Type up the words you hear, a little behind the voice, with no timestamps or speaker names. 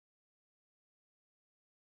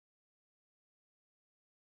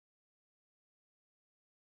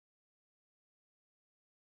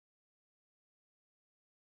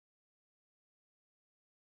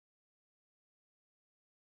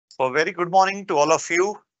So very good morning to all of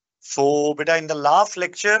you. So beta in the last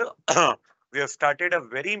lecture, we have started a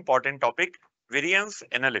very important topic, variance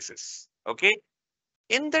analysis. Okay.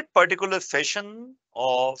 In that particular session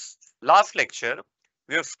of last lecture,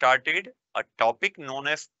 we have started a topic known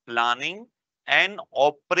as planning and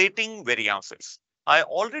operating variances. I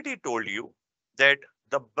already told you that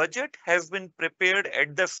the budget has been prepared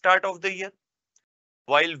at the start of the year,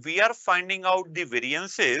 while we are finding out the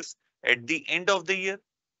variances at the end of the year.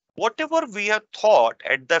 Whatever we have thought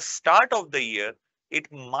at the start of the year,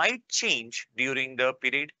 it might change during the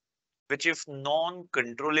period, which is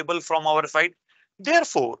non-controllable from our side.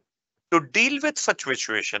 Therefore, to deal with such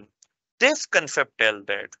situation, this concept tells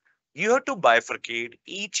that you have to bifurcate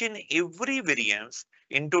each and every variance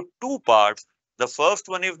into two parts. The first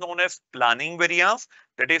one is known as planning variance,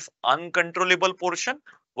 that is uncontrollable portion,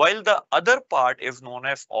 while the other part is known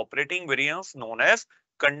as operating variance, known as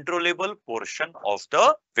controllable portion of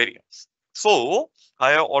the variance. So,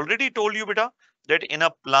 I have already told you, beta, that in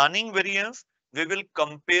a planning variance, we will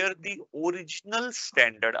compare the original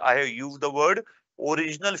standard. I have used the word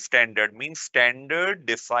original standard, means standard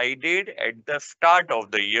decided at the start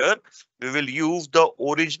of the year. We will use the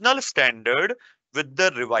original standard with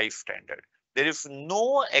the revised standard. There is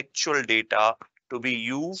no actual data to be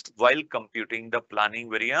used while computing the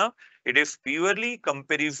planning variance. It is purely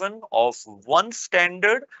comparison of one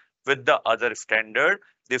standard with the other standard.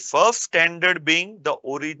 The first standard being the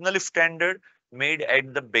original standard made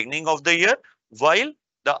at the beginning of the year, while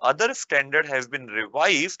the other standard has been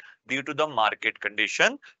revised due to the market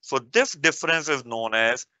condition. So this difference is known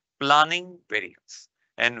as planning variance.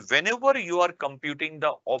 And whenever you are computing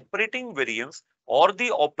the operating variance or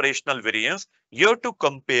the operational variance, you have to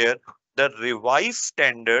compare the revised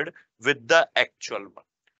standard with the actual one.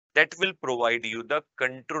 That will provide you the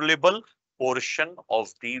controllable portion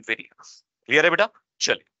of the variance. Clear है बेटा?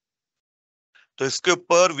 चलिए, तो इसके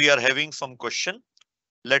ऊपर we are having some question.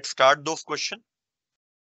 Let's start those question.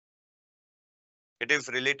 It is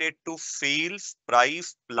related to sales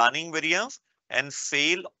price planning variance and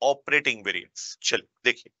sale operating variance. चलिए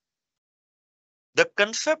देखिए, the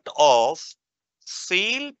concept of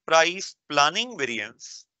sale price planning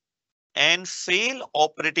variance and sale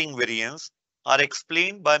operating variance are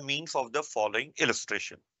explained by means of the following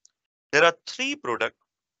illustration. There are three products.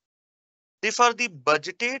 These are the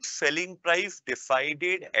budgeted selling price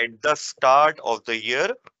decided at the start of the year.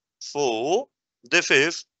 So this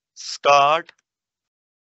is start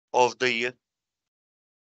of the year.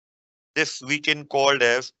 This we can call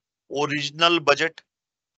as original budget.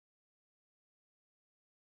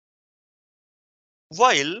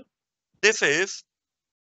 While this is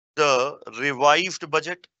the revised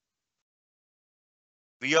budget.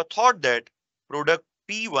 We have thought that product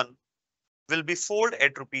P1 will be sold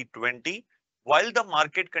at rupee 20, while the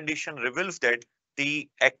market condition reveals that the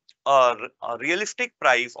realistic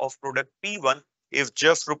price of product P1 is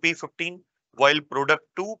just rupee 15, while product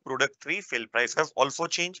 2, product 3 sale price has also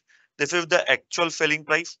changed. This is the actual selling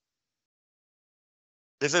price.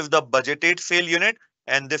 This is the budgeted sale unit,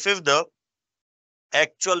 and this is the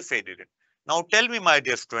actual sale unit. Now tell me, my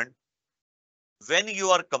dear student, when you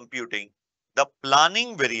are computing the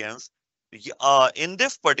planning variance, in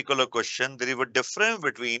this particular question, there is a difference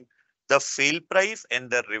between the sale price and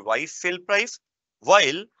the revised sale price.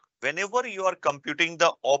 While whenever you are computing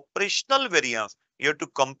the operational variance, you have to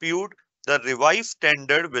compute the revised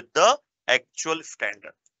standard with the actual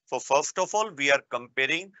standard. So first of all, we are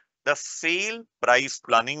comparing the sale price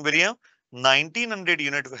planning variance. 1900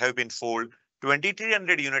 units have been sold,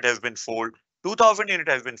 2300 unit has been sold, 2000 unit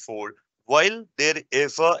has been sold, while there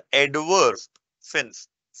is a adverse, since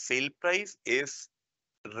sale price is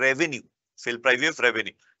revenue. Sale price is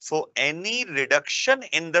revenue. So any reduction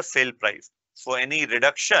in the sale price,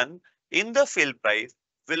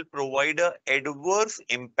 will provide a adverse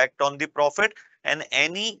impact on the profit, and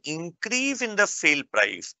any increase in the sale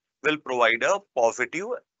price will provide a positive,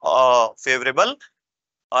 favorable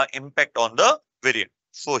impact on the variance.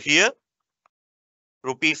 So here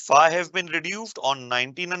rupee 5 has been reduced on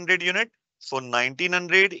 1900 unit. So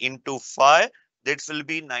 1900 into 5, that will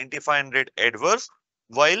be 9500 adverse,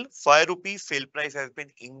 while 5 rupees sale price has been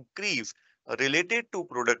increased related to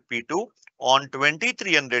product P2 on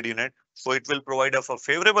 2300 unit. So it will provide us a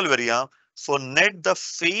favorable variance. So net the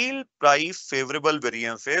sale price favorable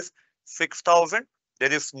variance is 6000.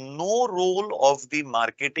 There is no role of the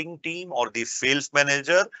marketing team or the sales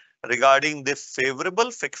manager regarding this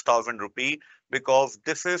favorable 6000 rupee, because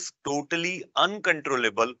this is totally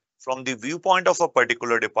uncontrollable from the viewpoint of a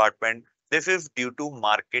particular department. This is due to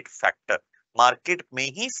market factor. Market में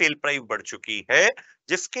ही sale price बढ़ चुकी है,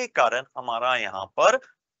 जिसके कारण हमारा यहाँ पर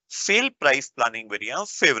sale price planning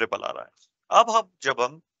variance favourable आ रहा है। अब जब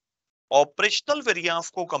हम ऑपरेशनल वेरिएंस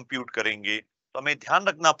को कंप्यूट करेंगे तो हमें ध्यान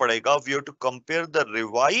रखना पड़ेगा we have to compare the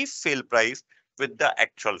revise sale price with the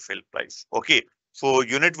actual sale price. Okay, so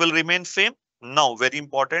unit will remain same. Now, very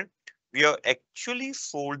important, we have actually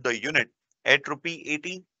sold the unit at rupee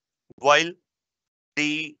 18, while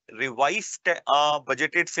the revised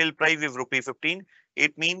budgeted sale price is rupee 15.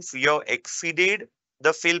 It means we have exceeded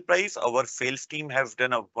the sale price. Our sales team has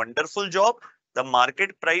done a wonderful job. The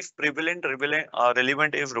market price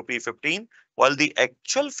relevant is rupee 15, while the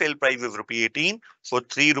actual sale price is rupee 18. So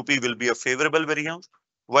 3 rupee will be a favorable variance.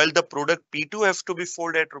 While the product P2 has to be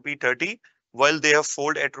sold at rupee 30, while they have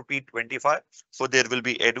sold at rupee 25. So there will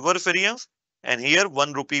be adverse variance, and here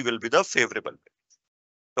 1 rupee will be the favorable.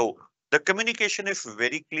 So the communication is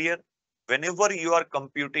very clear. Whenever you are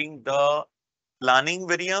computing the planning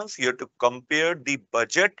variance, you have to compare the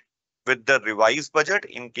budget with the revised budget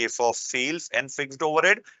in case of sales and fixed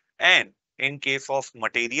overhead, and in case of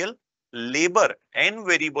material, labor and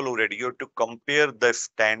variable overhead, you have to compare the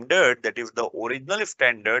standard, that is the original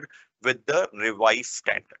standard, with the revised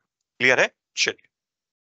standard. Clear है? चलिए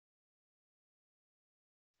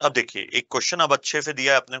अब देखिए एक question अब अच्छे से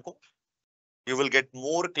दिया है अपने को. You will get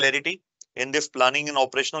more clarity in this planning and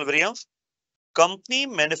operational variance. Company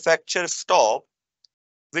manufacture stock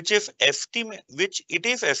which it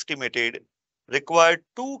is estimated required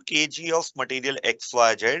 2 kg of material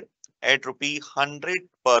XYZ at rupee 100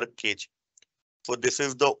 per kg. So this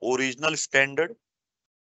is the original standard.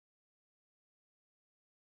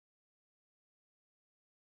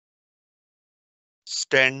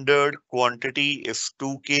 Standard quantity is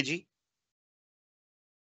 2 kg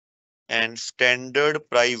and standard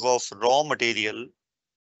price of raw material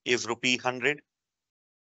is rupee 100.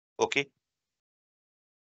 Okay.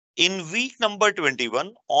 In week number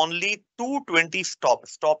 21, only 220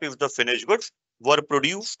 stop is the finished goods, were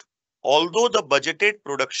produced, although the budgeted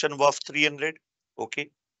production was 300. Okay.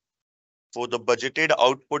 So the budgeted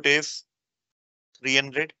output is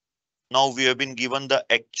 300. Now we have been given the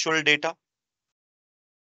actual data.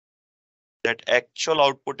 That actual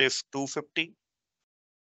output is 250.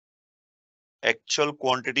 Actual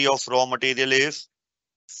quantity of raw material is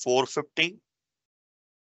 450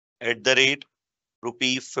 at the rate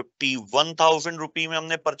rupee 51,000 rupee में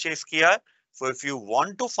हमने purchase किया है. So if you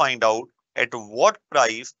want to find out at what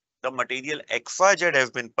price the material XYZ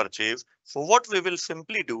has been purchased, so what we will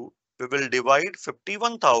simply do, we will divide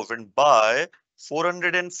 51,000 by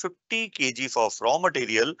 450 kgs of raw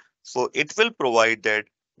material. So it will provide that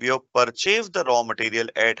we have purchased the raw material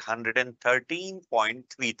at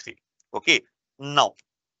 113.33. Okay. Now,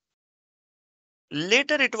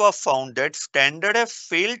 later it was found that standard have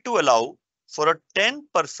failed to allow for a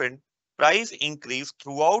 10% price increase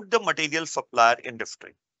throughout the material supplier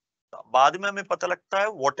industry. बाद में हमें पता लगता है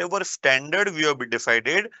whatever standard we have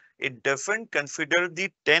decided, it doesn't consider the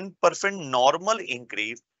 10% normal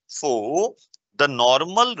increase. So the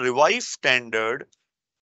normal revised standard,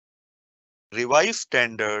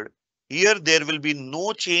 here there will be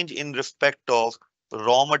no change in respect of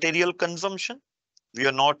raw material consumption. We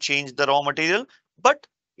have not changed the raw material, but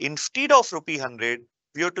instead of rupee 100,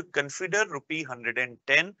 we have to consider rupee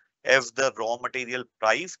 110 as the raw material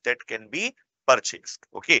price that can be purchased.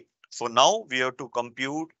 Okay. So now we have to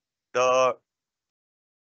compute the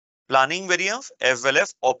planning variance as well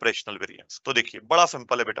as operational variance. तो देखिए बड़ा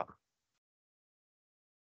simple है बेटा.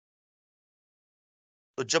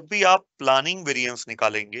 तो जब भी आप planning variance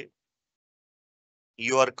निकालेंगे,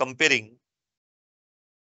 you are comparing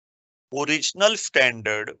original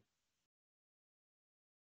standard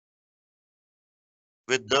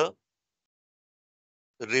with the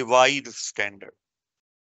revised standard.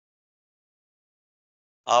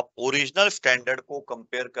 आप ओरिजिनल स्टैंडर्ड को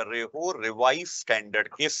कंपेयर कर रहे हो रिवाइज स्टैंडर्ड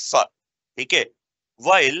के साथ. ठीक है.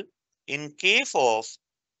 While in case of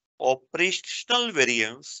operational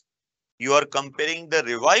variance, you are comparing the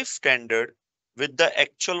revised standard with the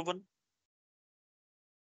actual one.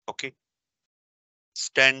 Okay.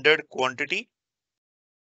 Standard quantity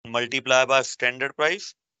multiplied by standard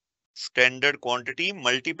price, standard quantity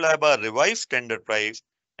multiplied by revised standard price,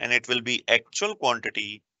 and it will be actual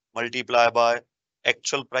quantity multiplied by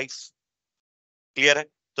actual price. Clear है.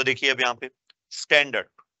 तो देखिए अब यहाँ पे standard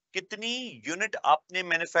कितनी unit आपने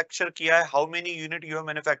manufacture किया है. How many unit you have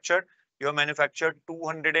manufactured? You have manufactured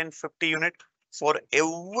 250 unit. For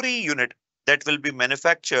every unit that will be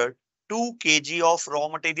manufactured, 2 kg of raw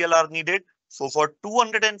material are needed. So for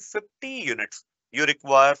 250 units, you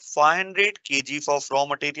require 500 kg of raw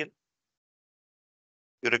material.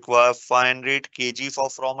 You require 500 kg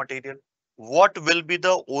of raw material. What will be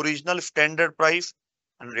the original standard price?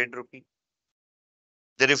 100 rupee.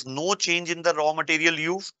 There is no change in the raw material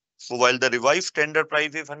used. So while the revised tender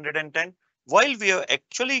price is 110, while we have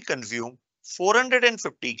actually consumed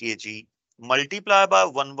 450 kg multiplied by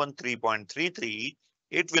 113.33,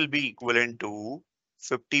 it will be equivalent to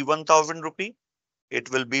 51,000 rupee.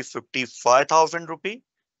 It will be 55,000 rupee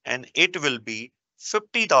and it will be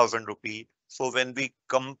 50,000 rupee. So when we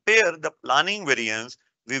compare the planning variance,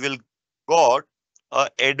 we will got a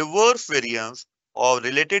adverse variance or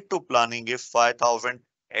related to planning is 5,000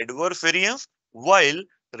 adverse variance, while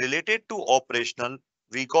related to operational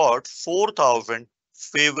we got 4,000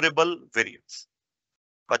 favorable variance.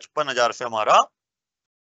 55,000 से हमारा,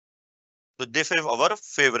 तो this is our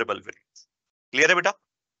favorable variance. Clear है बेटा?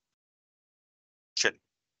 चलिए,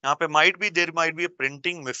 यहाँ पे there might be a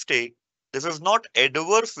printing mistake. This is not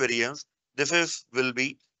adverse variance. This is will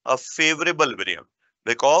be a favorable variance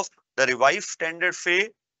because the revised standard say,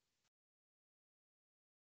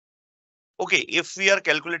 okay, if we are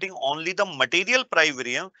calculating only the material price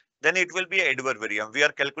variance, then it will be adverse variance. We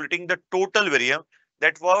are calculating the total variance.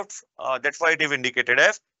 That's why it is indicated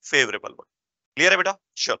as favorable one. Clear है बेटा?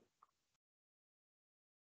 Sure.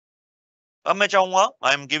 अब मैं चाहूंगा,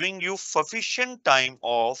 I am giving you sufficient time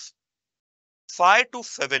of 5 to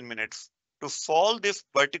 7 minutes to solve this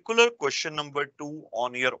particular question number 2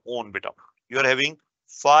 on your own beta. You are having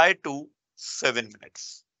 5 to 7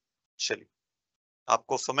 minutes. चलिए,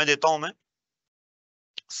 आपको समय देता हूं मैं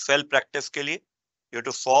सेल्फ प्रैक्टिस के लिए. You have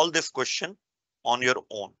to solve this question on your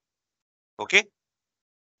own. Okay?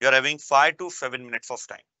 You are having 5 to 7 minutes of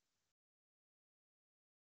time.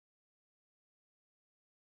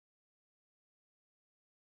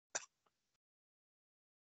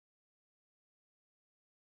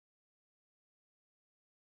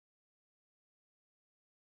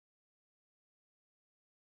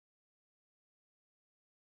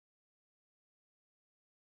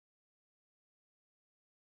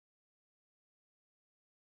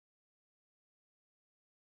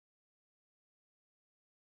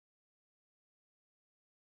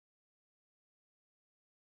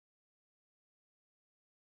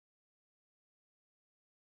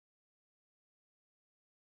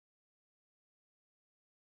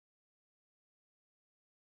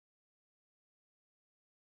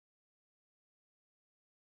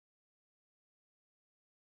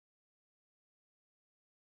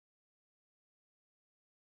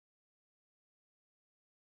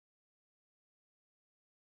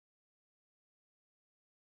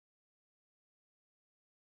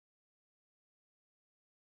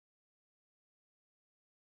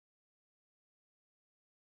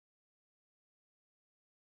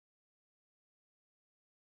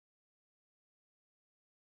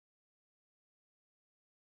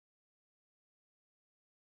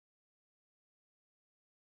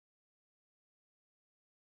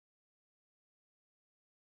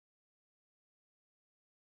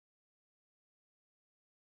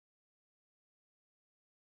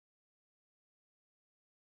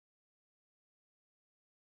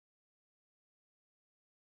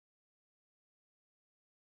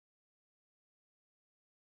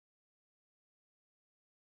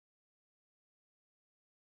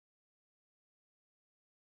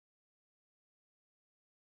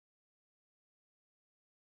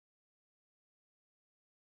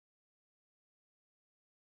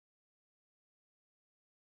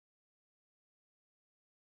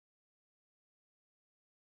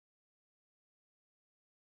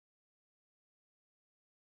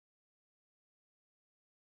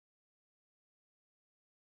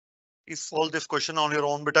 You solve this question on your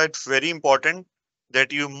own beta. It's very important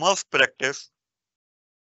that you must practice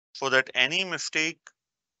so that any mistake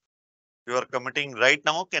you are committing right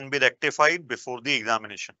now can be rectified before the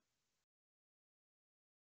examination.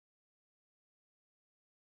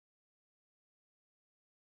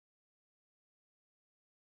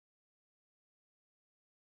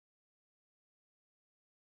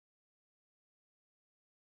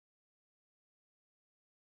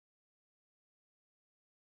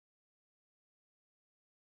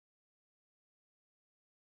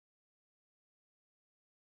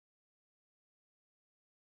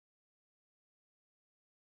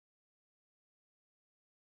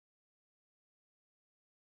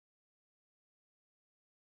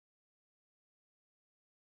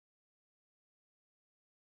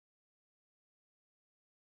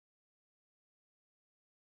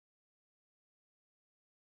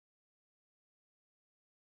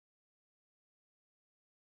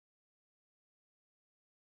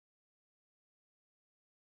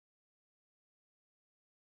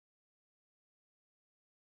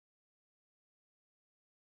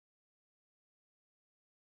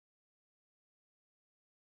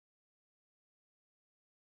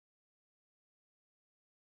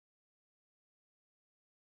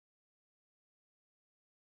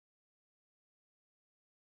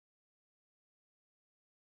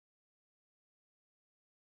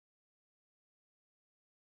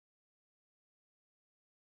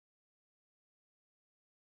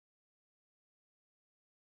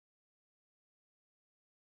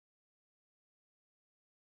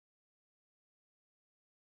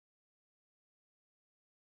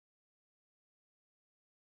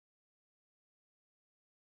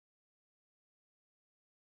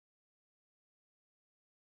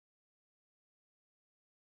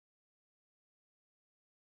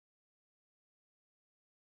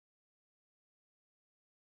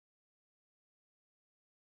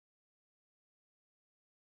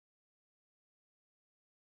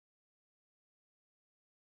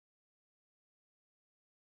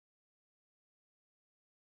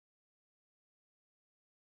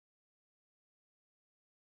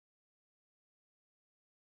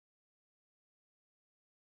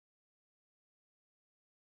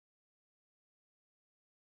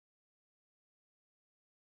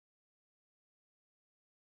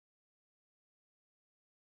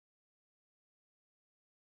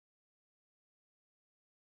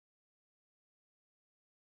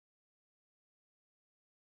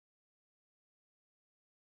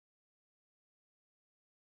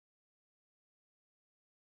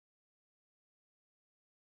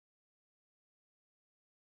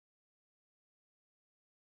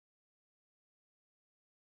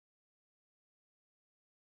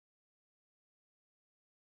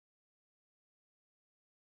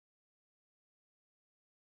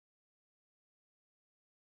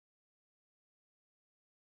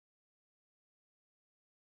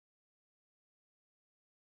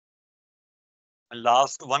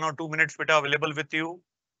 Last 1 or 2 minutes beta available with you.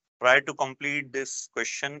 Try to complete this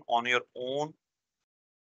question on your own.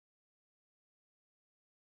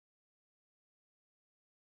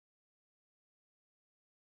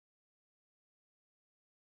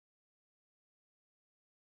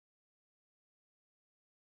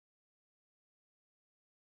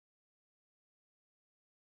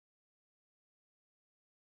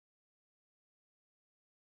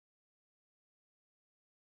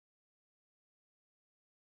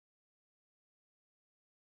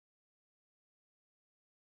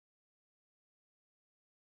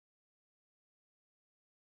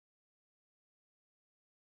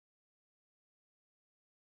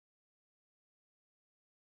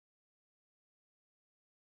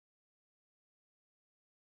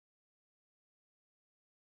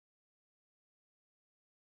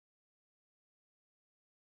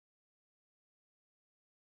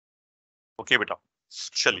 Okay, beta.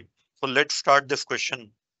 Chali. So let's start this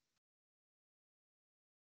question.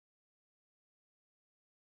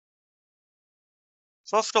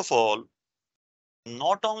 First of all,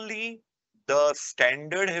 not only the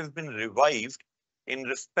standard has been revised in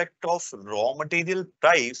respect of raw material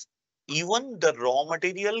price, even the raw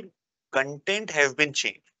material content has been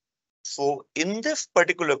changed. So in this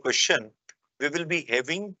particular question, we will be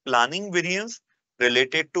having planning variance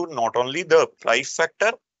related to not only the price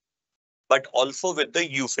factor, but also with the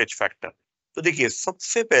usage factor. तो देखिए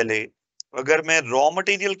सबसे पहले अगर मैं raw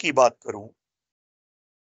material की बात करूं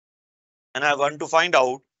and I want to find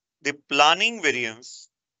out the planning variance,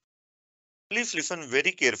 please listen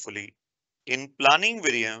very carefully. In planning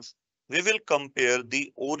variance, we will compare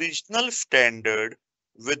the original standard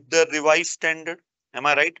with the revised standard. Am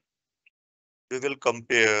I right? We will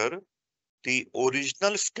compare the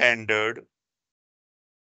original standard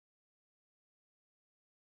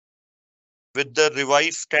with the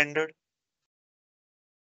revised standard.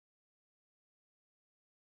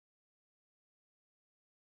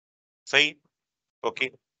 Say,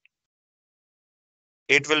 okay.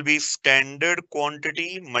 It will be standard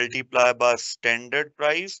quantity multiplied by standard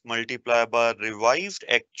price multiplied by revised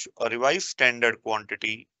standard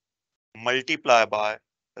quantity multiplied by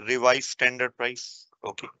revised standard price.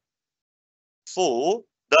 Okay. So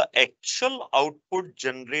the actual output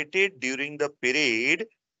generated during the period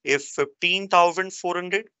is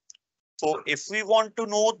 15,400. So if we want to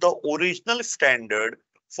know the original standard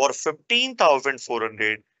for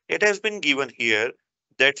 15,400, it has been given here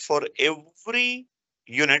that for every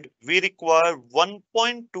unit, we require 1.2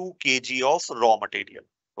 kg of raw material.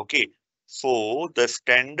 Okay. So the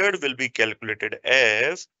standard will be calculated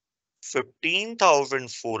as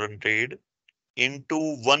 15,400 into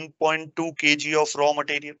 1.2 kg of raw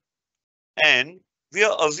material. And we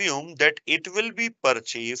assume that it will be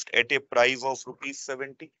purchased at a price of rupees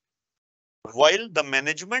 70. While the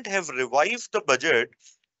management have revised the budget,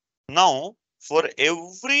 now for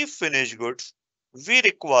every finished goods, we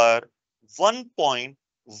require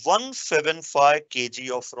 1.175 kg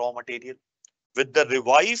of raw material with the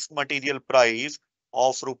revised material price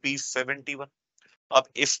of rupees 71. अब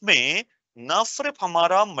इसमें न सिर्फ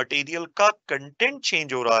हमारा material का content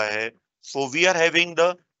change हो रहा है, so we are having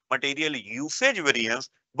the material usage variance,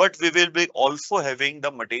 but we will be also having the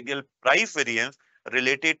material price variance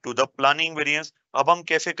related to the planning variance. अब हम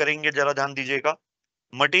कैसे करेंगे जरा ध्यान दीजिएगा.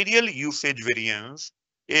 Material usage variance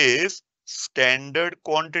is standard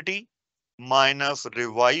quantity minus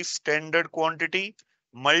revised standard quantity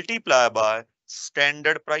multiply by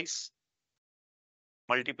standard price.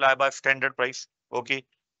 Multiply by standard price. Okay.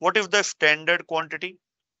 What is the standard quantity?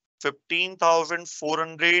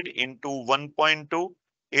 15,400 into 1.2.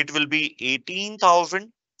 It will be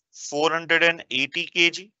 18,480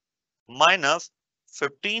 kg minus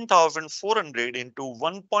 15,400 into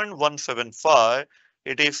 1.175.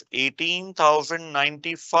 It is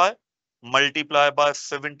 18,095 multiplied by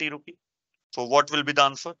 70 rupee. So what will be the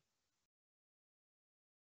answer?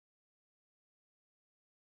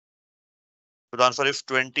 The answer is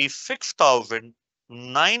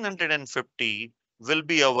 26,950 will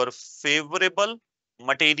be our favorable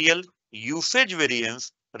material usage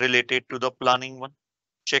variance related to the planning one.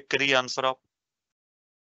 Check the answer up.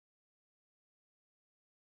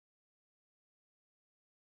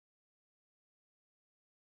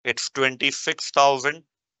 It's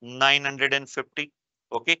 26,950.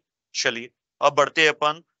 Okay, चलिए अब बढ़ते हैं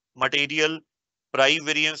अपन material price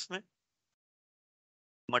variance में.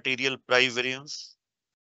 Material price variance,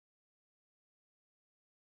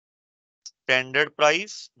 standard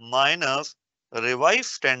price minus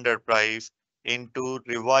revised standard price into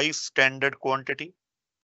revised standard quantity.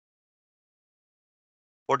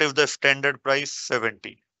 What is the standard price?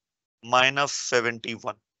 70. minus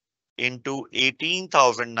 71 into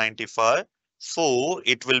 18,095. So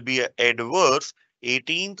it will be a adverse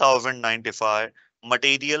 18,095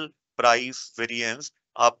 material price variance.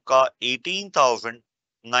 आपका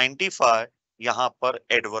 18,095 यहाँ पर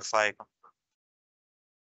adverse आएगा।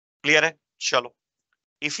 Clear है? चलो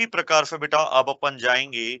इसी प्रकार से बेटा अब अपन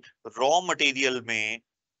जाएंगे रॉ मटेरियल में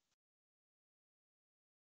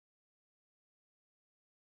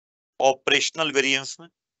ऑपरेशनल वेरिएंस में।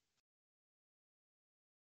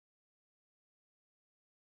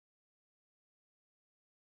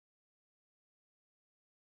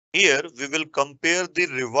 Here we will compare the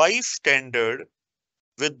revised standard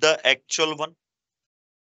with the actual one.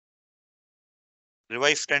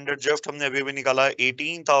 Revise standard just हमने अभी भी निकाला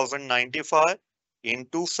 18,095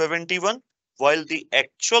 into 71 while the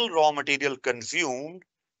actual raw material consumed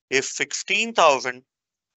is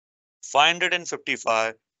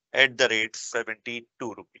 16,555 at the rate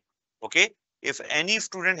 72 rupees. Okay, if any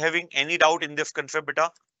student having any doubt in this concept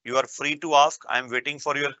beta, you are free to ask. I am waiting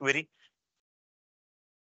for your query.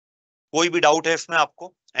 कोई भी doubt है इसमें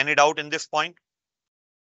आपको? Any doubt in this point?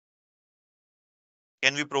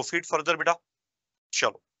 Can we proceed further beta?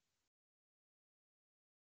 चलो,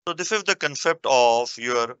 so this is the concept of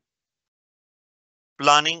your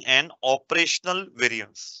planning and operational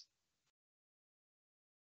variance.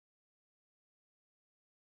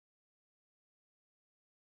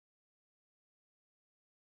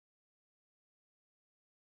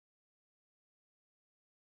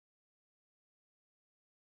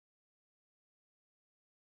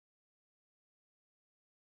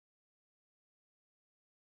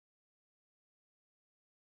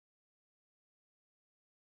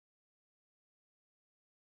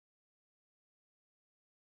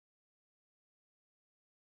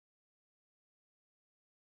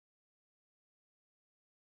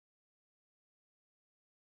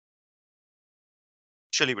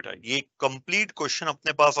 चलिए बेटा, ये complete question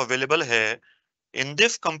अपने पास अवेलेबल है। In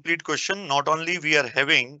this complete question not only we are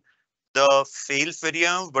having the sales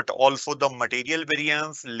variance, but also the material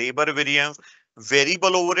variance, labor variance,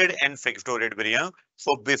 variable overhead and fixed overhead variance.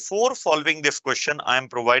 So before solving this question, I am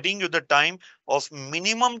providing you the time of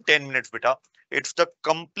minimum 10 minutes beta. It's the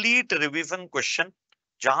complete revision question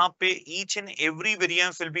जहां पे each and every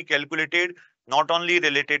variance will be calculated, not only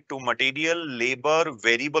related to material, labor,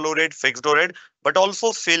 variable overhead, fixed overhead, but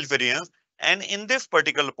also sales variance. And in this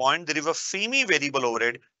particular point, there is a semi-variable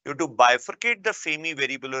overhead. You have to bifurcate the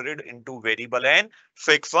semi-variable overhead into variable and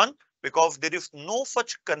fixed one because there is no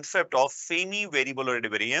such concept of semi-variable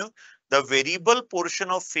overhead variance. The variable portion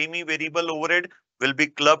of semi-variable overhead will be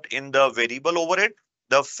clubbed in the variable overhead.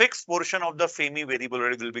 The fixed portion of the semi-variable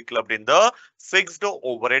overhead will be clubbed in the fixed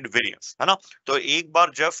overhead variance. है ना? तो एक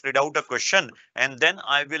बार just read out a question and then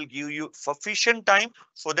I will give you sufficient time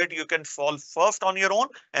so that you can solve first on your own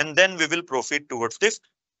and then we will proceed towards this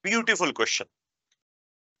beautiful question.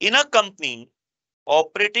 In a company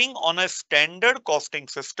operating on a standard costing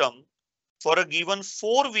system for a given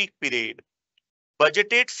 4-week period,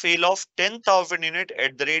 budgeted sale of 10,000 unit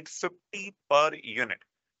at the rate 50 per unit.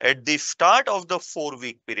 At the start of the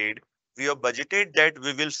 4-week period, we have budgeted that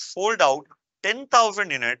we will sold out 10,000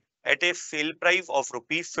 unit at a sale price of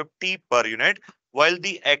rupees 50 per unit, while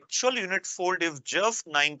the actual unit sold is just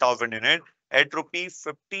 9,000 unit at rupees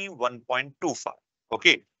 51.25.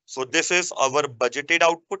 Okay, so this is our budgeted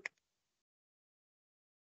output.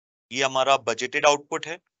 ये हमारा budgeted output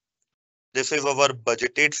है. This is our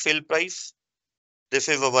budgeted sale price. This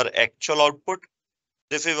is our actual output.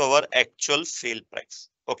 This is our actual sale price.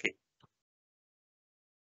 Okay.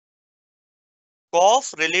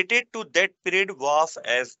 Cost related to that period was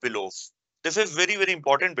as below. This is very, very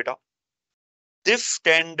important, beta. This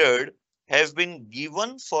standard has been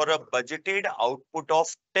given for a budgeted output of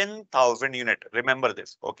 10,000 unit. Remember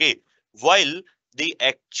this, okay? While the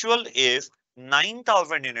actual is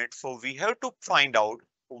 9,000 units. So we have to find out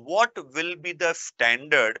what will be the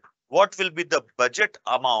standard, what will be the budget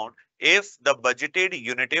amount if the budgeted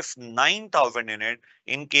unit is 9,000 unit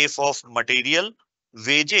in case of material,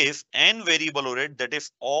 wages and variable overhead, that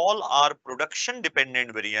is all are production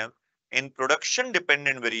dependent variance. In production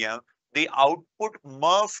dependent variance, the output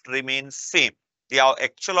must remain same. The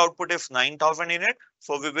actual output is 9,000 unit.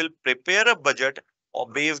 So we will prepare a budget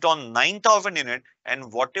based on 9,000 unit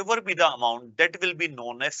and whatever be the amount that will be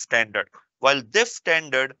known as standard. While this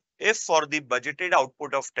standard is for the budgeted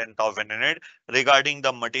output of 10,000 unit regarding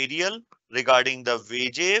the material, regarding the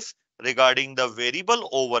wages, regarding the variable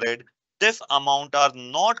overhead, this amount are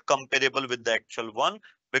not comparable with the actual one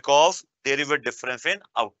because there is a difference in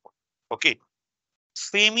output. Okay.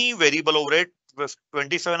 Semi variable overhead,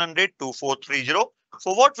 2700 2430.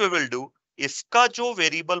 So what we will do, इसका जो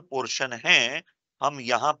variable portion है हम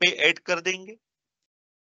यहाँ पे add कर देंगे।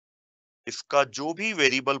 इसका जो भी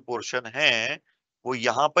वेरिएबल पोर्शन है वो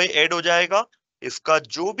यहाँ पे ऐड हो जाएगा। इसका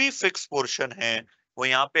जो भी फिक्स पोर्शन है वो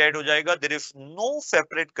यहाँ पे ऐड हो जाएगा। There is no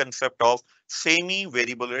separate concept of semi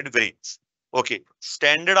variable rate variance. Okay,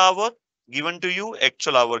 standard our given to you,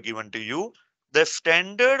 actual hour given to you. The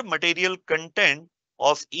standard material content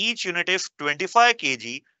of each unit is 25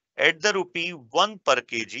 kg at the rupee 1 per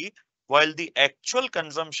kg, while the actual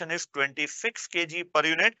consumption is 26 kg per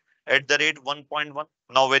unit at the rate 1.1.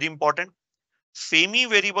 Now very important, semi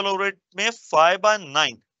variable overhead में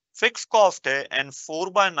 5/9 fix cost है and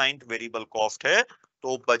 4/9 variable cost है,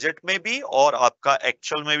 तो budget में भी और आपका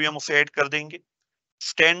actual में भी हम उसे ऐड कर देंगे।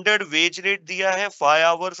 स्टैंडर्ड वेज रेट दिया है 5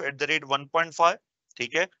 आवर्स एट द रेट 1.5।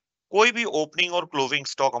 ठीक है, कोई भी ओपनिंग और क्लोजिंग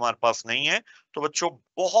स्टॉक हमारे पास नहीं है। तो बच्चों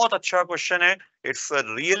बहुत अच्छा क्वेश्चन है, it's a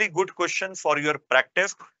really good question for your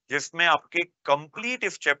practice, जिसमें आपके कंप्लीट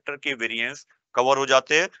इस चैप्टर के वेरिएंस कवर हो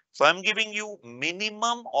जाते हैं। सो I am giving you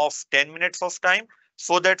minimum of 10 minutes of time,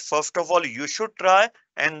 so that first of all you should try,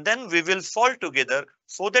 and then we will solve together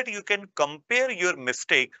so that you can compare your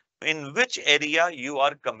mistake in which area you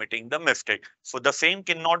are committing the mistake. So the same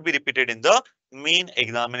cannot be repeated in the main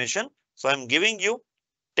examination. So I'm giving you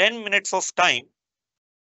 10 minutes of time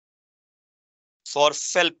for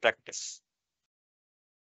self practice.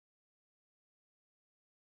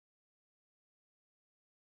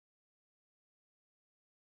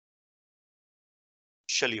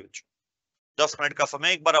 चलिए बच्चों, 10 minute का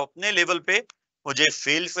समय, एक बार अपने level पे मुझे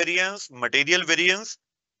sales variance, material variance,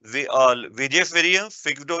 wages variance,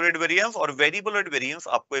 fixed overhead variance और variable overhead variance,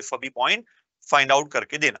 आपको ये सभी पॉइंट फाइंड आउट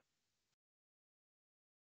करके देना।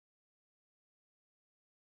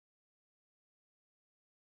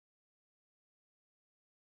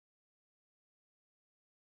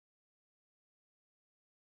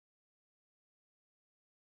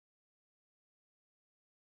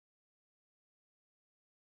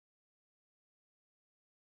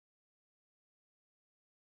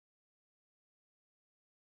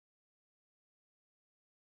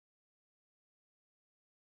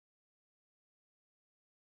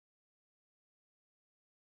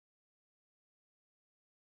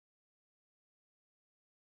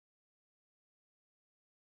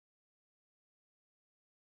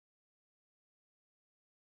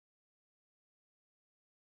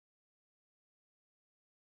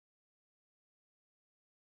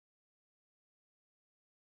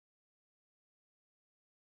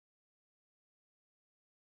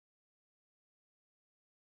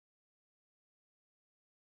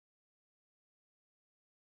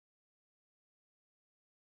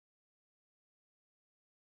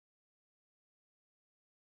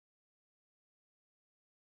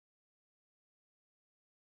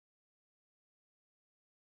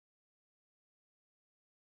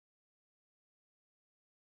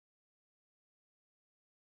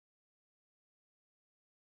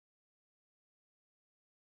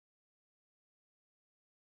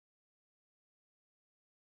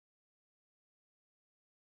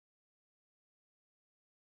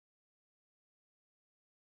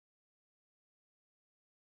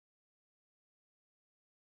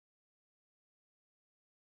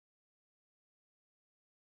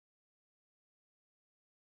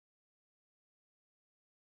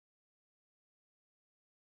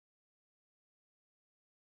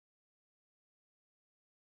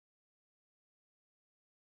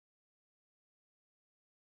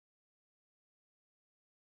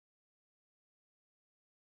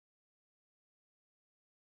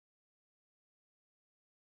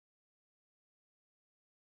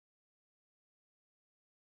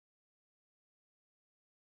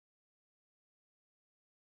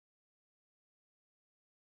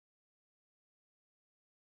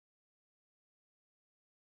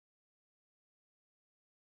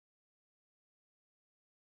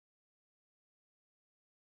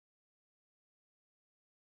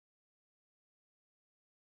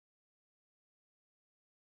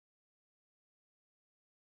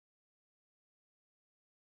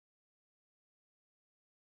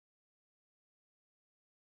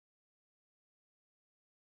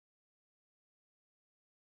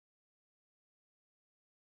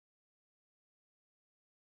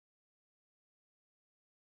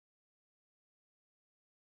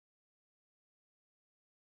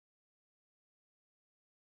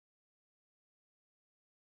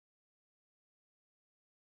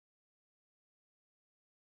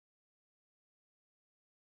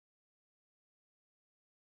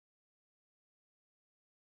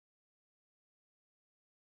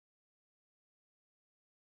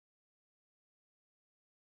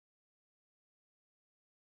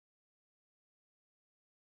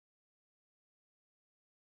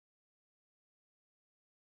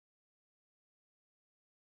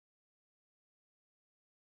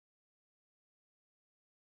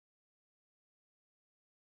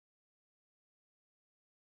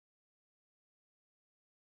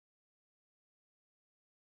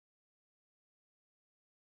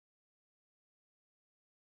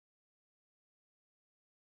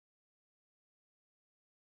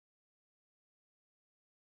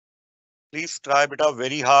 Please try beta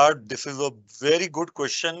very hard. This is a very good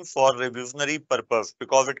question for revisionary purpose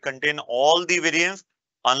because it contains all the variance.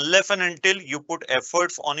 Unless and until you put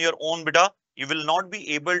efforts on your own beta, you will not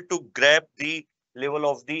be able to grab the level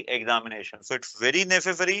of the examination. So it's very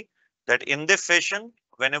necessary that in this session,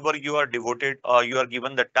 whenever you are devoted or you are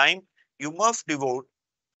given the time, you must devote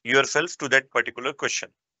yourself to that particular question.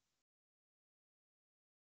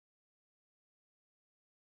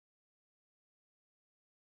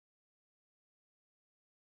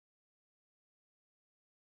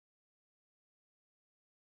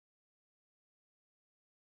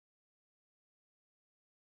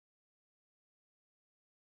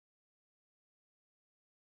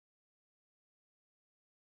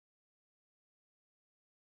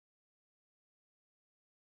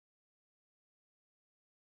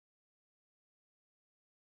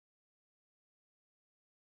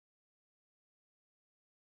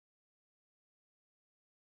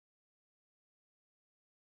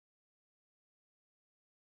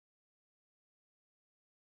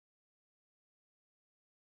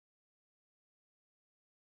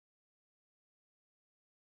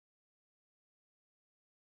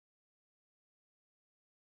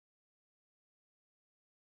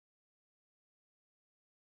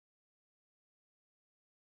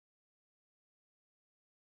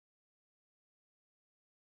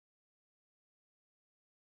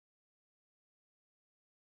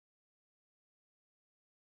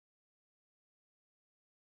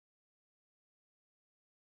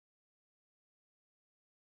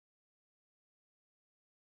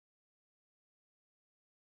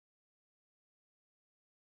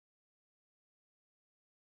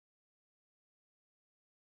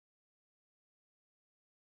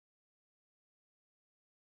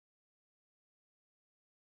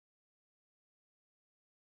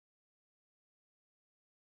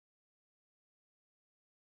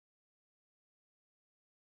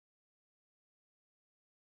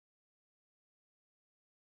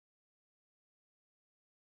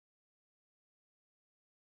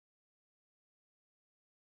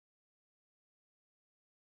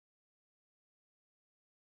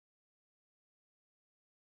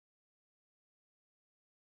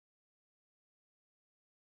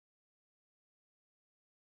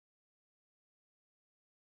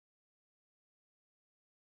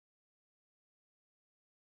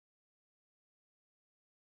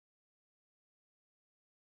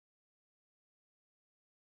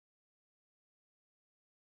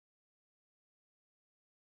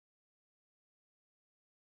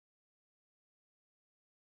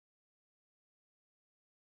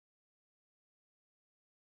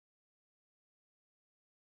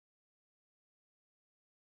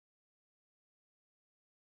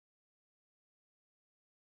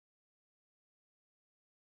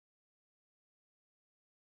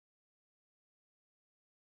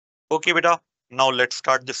 Okay beta, now let's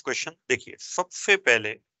start this question. देखिए सबसे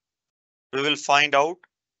पहले we will find out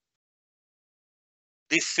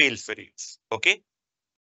the sales variance. Okay,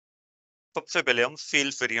 सबसे पहले हम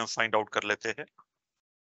sales variance find out कर लेते हैं.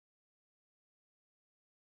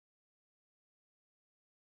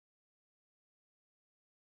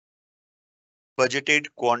 Budgeted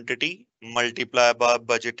quantity multiplied by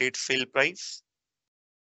budgeted sale price,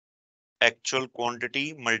 actual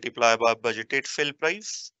quantity multiplied by budgeted sale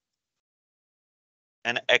price,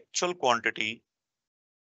 and actual quantity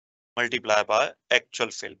multiplied by actual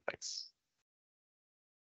sale price.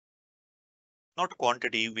 Not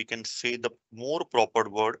quantity, we can say the more proper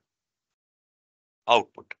word,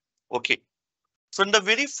 output. Okay. So in the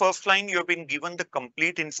very first line, you have been given the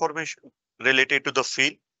complete information related to the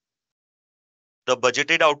sale. The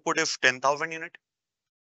budgeted output is 10,000 unit.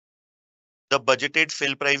 The budgeted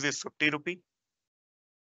sale price is 50 rupee.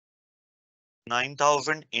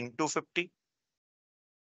 9,000 into 50.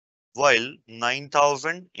 While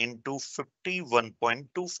 9,000 into 50,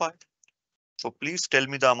 1.25. So please tell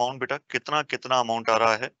me the amount बेटा कितना amount आ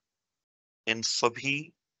रहा है इन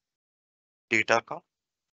सभी data का.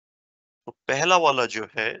 तो पहला वाला जो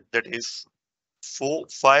है that is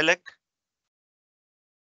 5 lakh.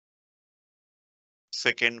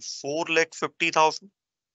 Second 4,50,000.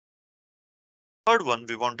 Third one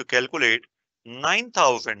we want to calculate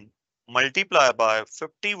 9,000 multiplied by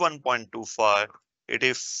 51.25. It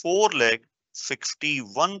is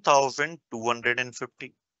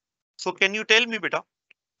 4,61,250. So can you tell me beta,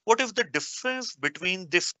 what is the difference between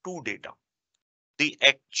these two data? The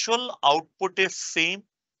actual output is same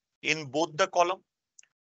in both the column.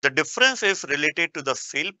 The difference is related to the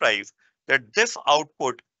sale price, that this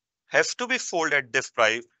output has to be sold at this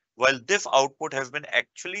price, while this output has been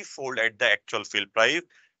actually sold at the actual sale price.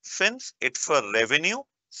 Since it's a revenue,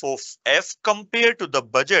 So as compared to the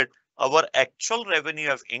budget, our actual revenue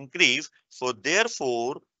have increased. So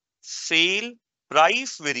therefore, sale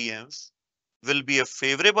price variance will be a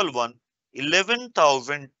favorable one.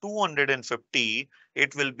 11,250.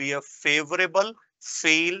 It will be a favorable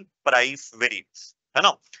sale price variance. है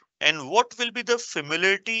ना? And what will be the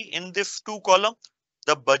similarity in this two column?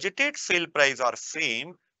 The budgeted sale price are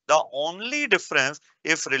same. The only difference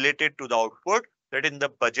is related to the output, that in the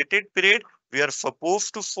budgeted period, we are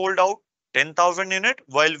supposed to sold out 10,000 unit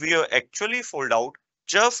while we are actually sold out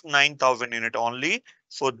just 9,000 unit only.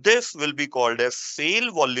 So this will be called as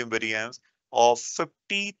sale volume variance of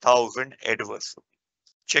 50,000 adverse.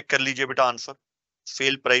 Check कर लीजिए बेटा answer,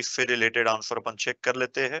 sale price से related answer अपन check कर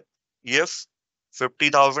लेते हैं. Yes,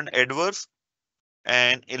 50,000 adverse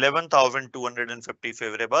and 11,250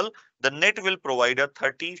 favorable. The net will provide a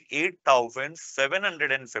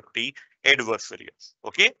 38,750 adverse variance.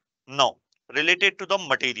 Okay. Now related to the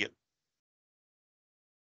material,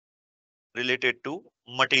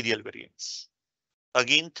 variance,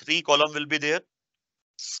 again 3 column will be there.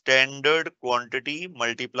 Standard quantity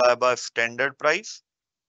multiplied by standard price,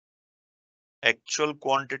 actual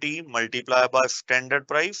quantity multiplied by standard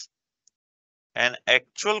price, and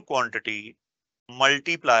actual quantity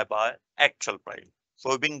multiplied by actual price. So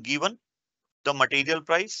we've been given the material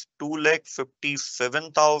price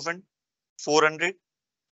 2,57,400.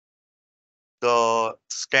 The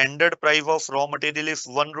standard price of raw material is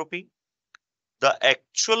 1 rupee. The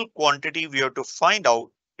actual quantity we have to find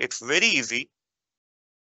out. It's very easy.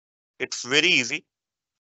 It's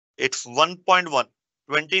 1.1.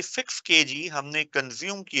 26 kg हमने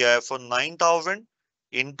consume किया है for 9,000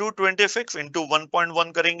 into 26 into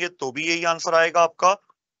 1.1 करेंगे तो भी यही answer आएगा आपका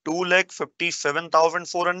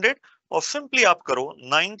 2,57,400. और सिंपली आप करो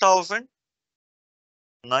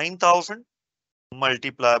 9,000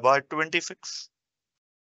 multiply by 26.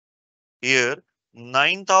 Here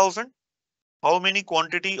 9,000. How many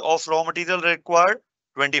quantity of raw material required?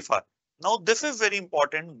 25. Now this is very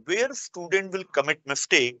important where student will commit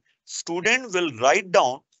mistake. Student will write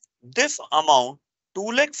down this amount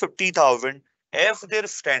 2,50,000 as their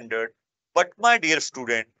standard. But my dear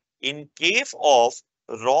student, in case of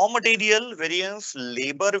raw material variance,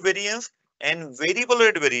 labor variance, and variable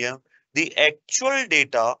rate variance, the actual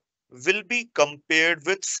data will be compared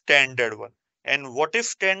with standard one. And what is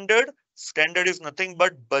standard? Standard is nothing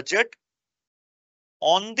but budget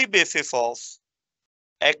on the basis of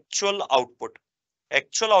actual output.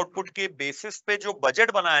 Actual output के basis पे जो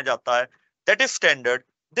budget बनाया जाता है, that is standard.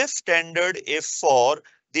 This standard is for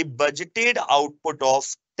the budgeted output of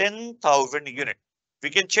 10,000 unit. We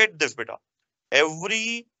can check this beta.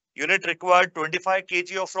 Every unit required 25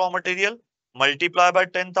 kg of raw material, multiply by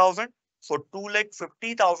 10,000. So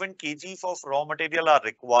 2,50,000 kgs of raw material are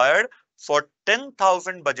required for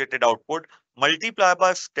 10,000 budgeted output, multiply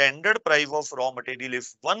by standard price of raw material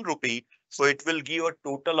is 1 rupee. So it will give a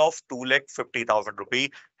total of 2,50,000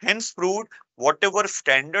 rupee. Hence proved whatever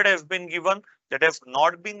standard has been given, that has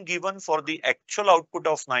not been given for the actual output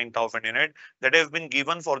of 9,000 unit, that has been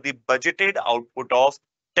given for the budgeted output of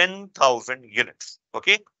 10,000 units.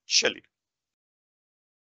 Okay, चलिए.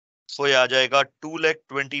 So ये आ जाएगा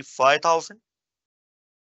 2,25,000.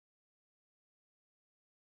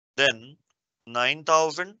 Then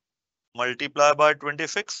 9,000 multiply by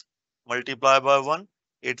 26 multiply by 1,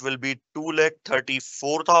 it will be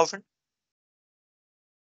 2,34,000.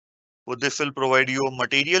 So this will provide you a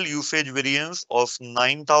material usage variance of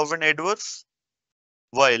 9,000 adverse,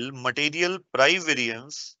 while material price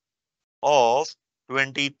variance of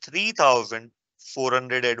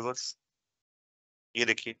 23,400 adverse. ये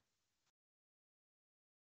देखिए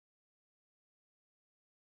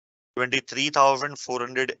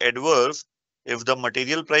 23,400 adverse if the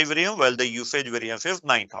material price variance while the usage variance is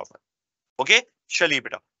 9,000. Okay, चलिए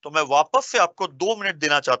बेटा, तो मैं वापस से आपको 2 minute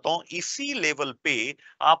देना चाहता हूं. इसी लेवल पे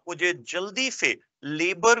आप मुझे जल्दी से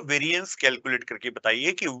लेबर वेरिएंस कैलकुलेट करके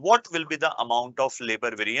बताइए कि what will be the amount of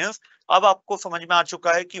labour variance. अब आपको समझ में आ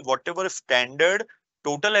चुका है कि what ever standard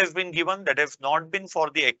total has been given, that has not been for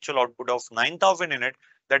the actual output of 9,000 units,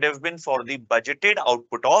 that has been for the budgeted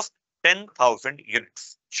output of 10,000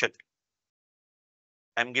 units. चलिए,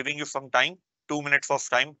 I'm giving you some time, 2 minutes of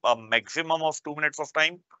time, a maximum of 2 minutes of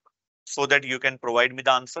time, so that you can provide me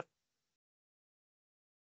the answer.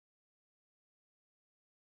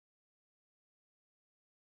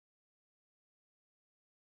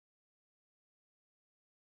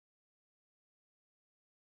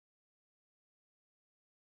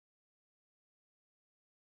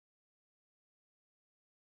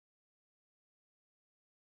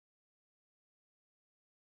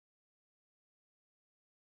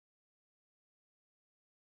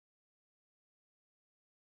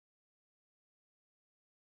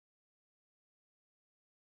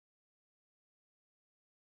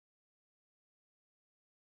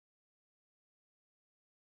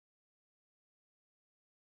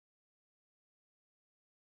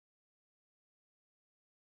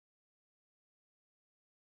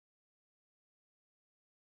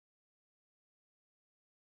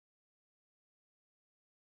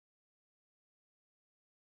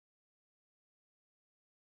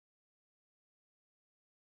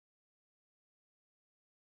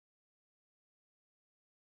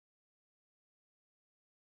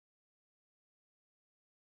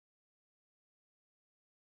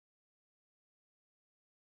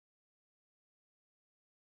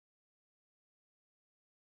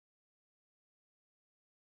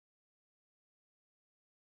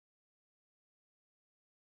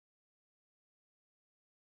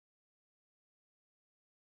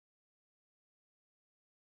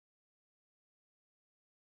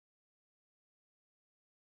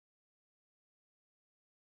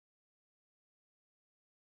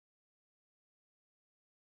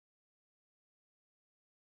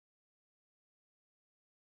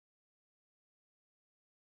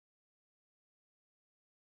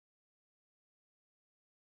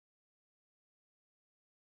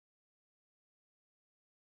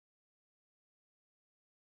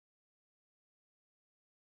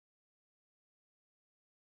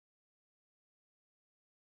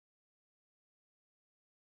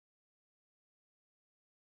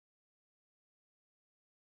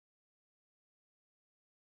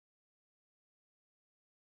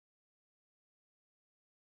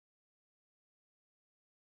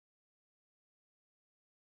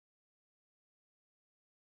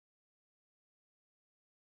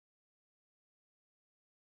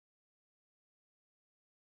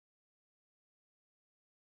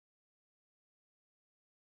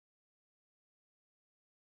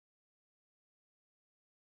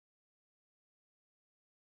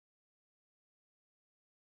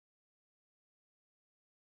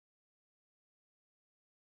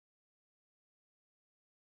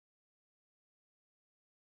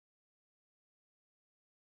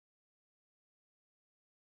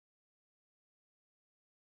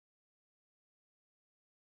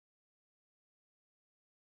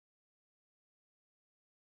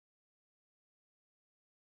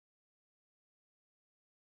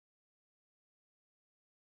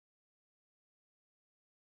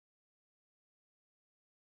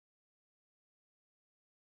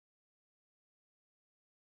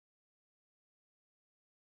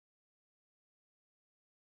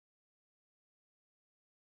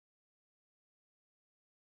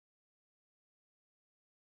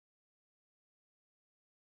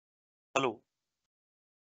 Hello.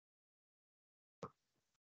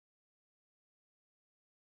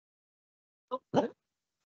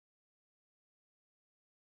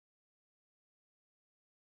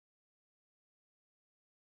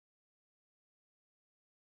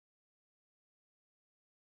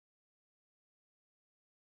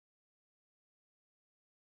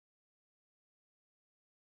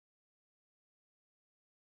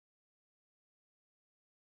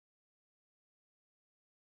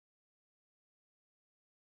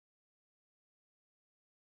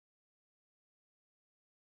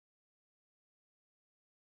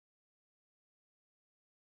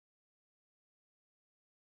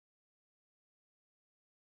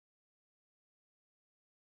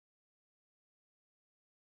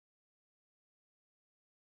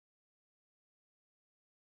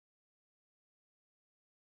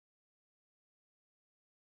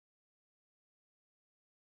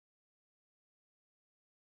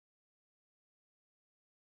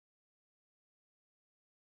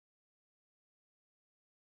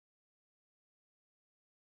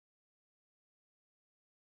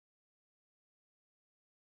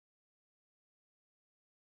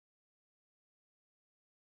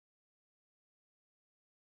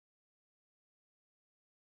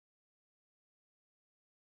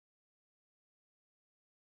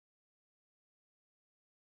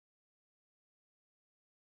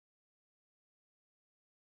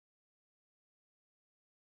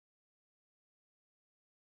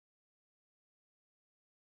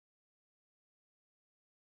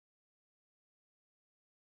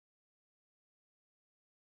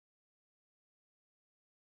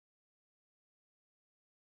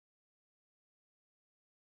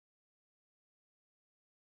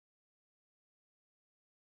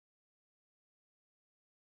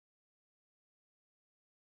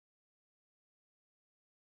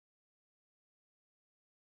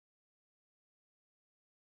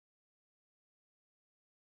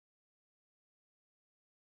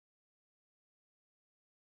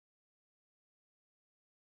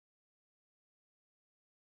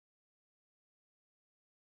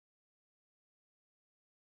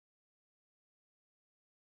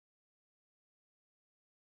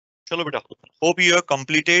 चलो बेटा, hope you have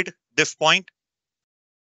completed this point.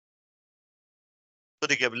 तो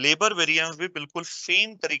देखिए, अब labour variance भी बिल्कुल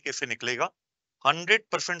same तरीके से निकलेगा,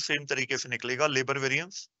 100% सेम तरीके से निकलेगा labour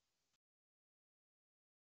variance.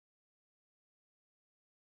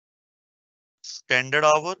 Standard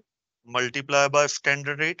our multiply by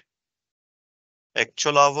standard rate,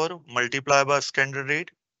 actual hour multiply by standard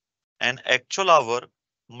rate, and actual hour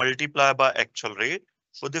multiply by actual rate.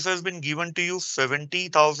 So this has been given to you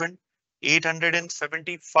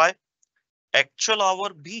 70,875. Actual hour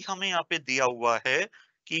भी हमें यहाँ पे दिया हुआ है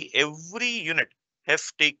कि every unit have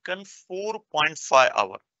taken 4.5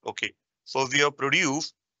 hour. Okay, so we have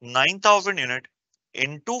produced 9,000 unit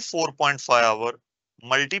into 4.5 hour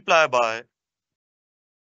multiply by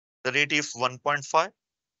the rate is 1.5.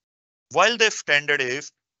 While the standard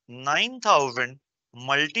is 9,000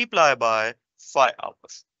 multiplied by 5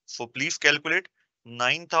 hours. So please calculate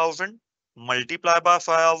 9,000 multiplied by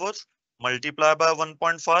 5 hours multiplied by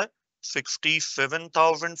 1.5,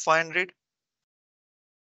 67,500.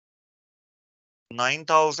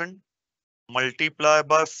 9,000 multiplied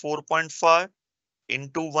by 4.5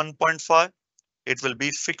 into 1.5, it will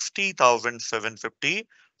be 60,750.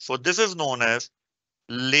 So this is known as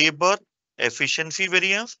labor efficiency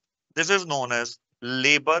variance. This is known as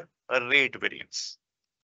labor rate variance.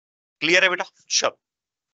 Clear है बेटा? चल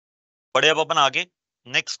बढ़े अब अपन आगे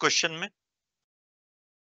next question में।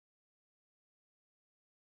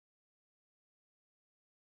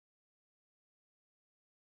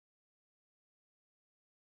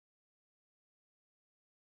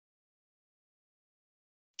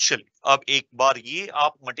 चल अब एक बार ये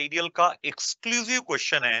आप मटेरियल का एक्सक्लूसिव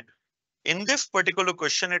क्वेश्चन है। In this particular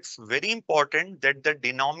question, it's very important that the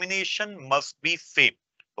denomination must be same.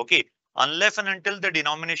 Okay, unless and until the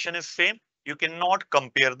denomination is same, you cannot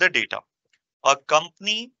compare the data. A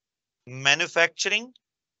company manufacturing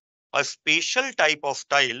a special type of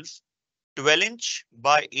tiles 12 inch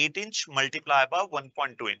by 8 inch multiplied by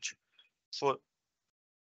 1.2 inch. So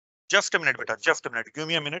just a minute, beta, just a minute. Give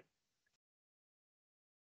me a minute.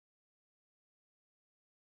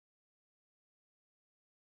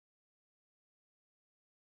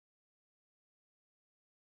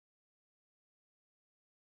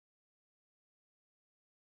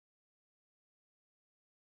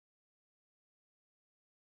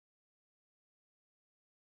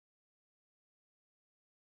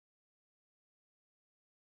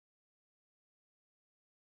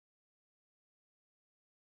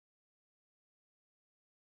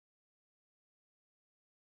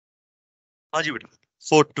 हाँ जी बेटा.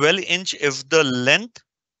 So 12 inch is the length,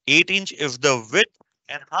 8 inch is the width,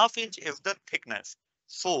 and half inch is the thickness.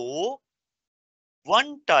 So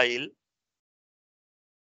one tile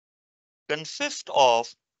consists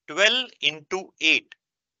of 12 into 8,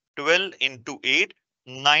 12 into 8,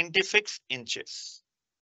 96 inches.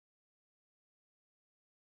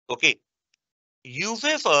 Okay.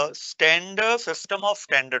 Uses a standard system of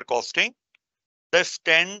standard costing. The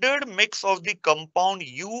standard mix of the compound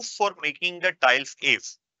used for making the tiles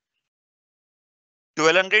is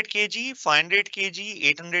 1200 kg, 500 kg,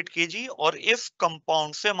 800 kg, और इस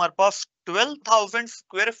compound से हमारे पास 12,000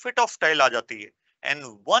 square feet of tile आ जाती है. And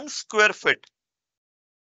one square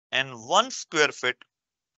feet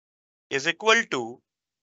is equal to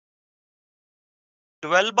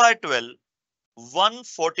 12 by 12,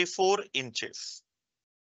 144 inches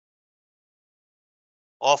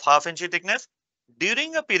of half inch thickness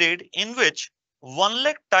during a period in which 1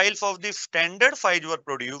 lakh tiles of the standard size were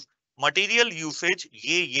produced. Material usage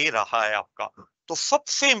ये रहा है आपका. तो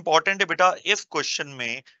सबसे important है बेटा इस क्वेश्चन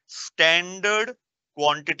में स्टैंडर्ड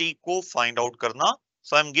क्वांटिटी को फाइंड आउट करना.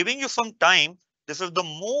 सो I am giving you some time. This is the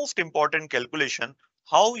most important calculation.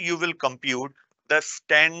 How you will compute the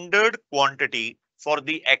standard quantity for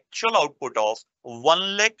the actual output of 1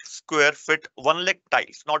 lakh square feet, 1 lakh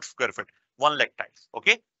tiles, not square feet, 1 lakh tiles.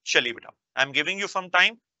 Okay, chaliye beta, I'm giving you some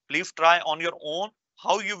time. Please try on your own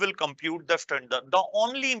how you will compute the standard. The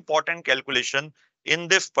only important calculation in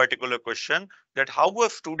this particular question, that how a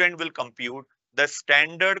student will compute the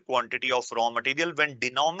standard quantity of raw material when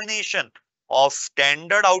denomination of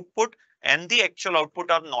standard output and the actual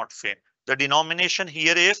output are not same. The denomination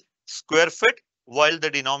here is square feet while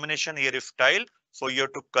the denomination here is tile. So you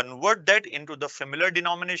have to convert that into the similar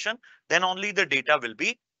denomination, then only the data will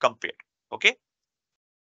be compared. Okay.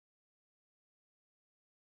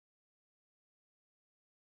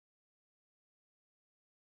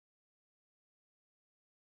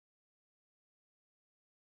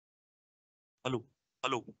 Hello,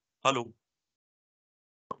 hello, hello.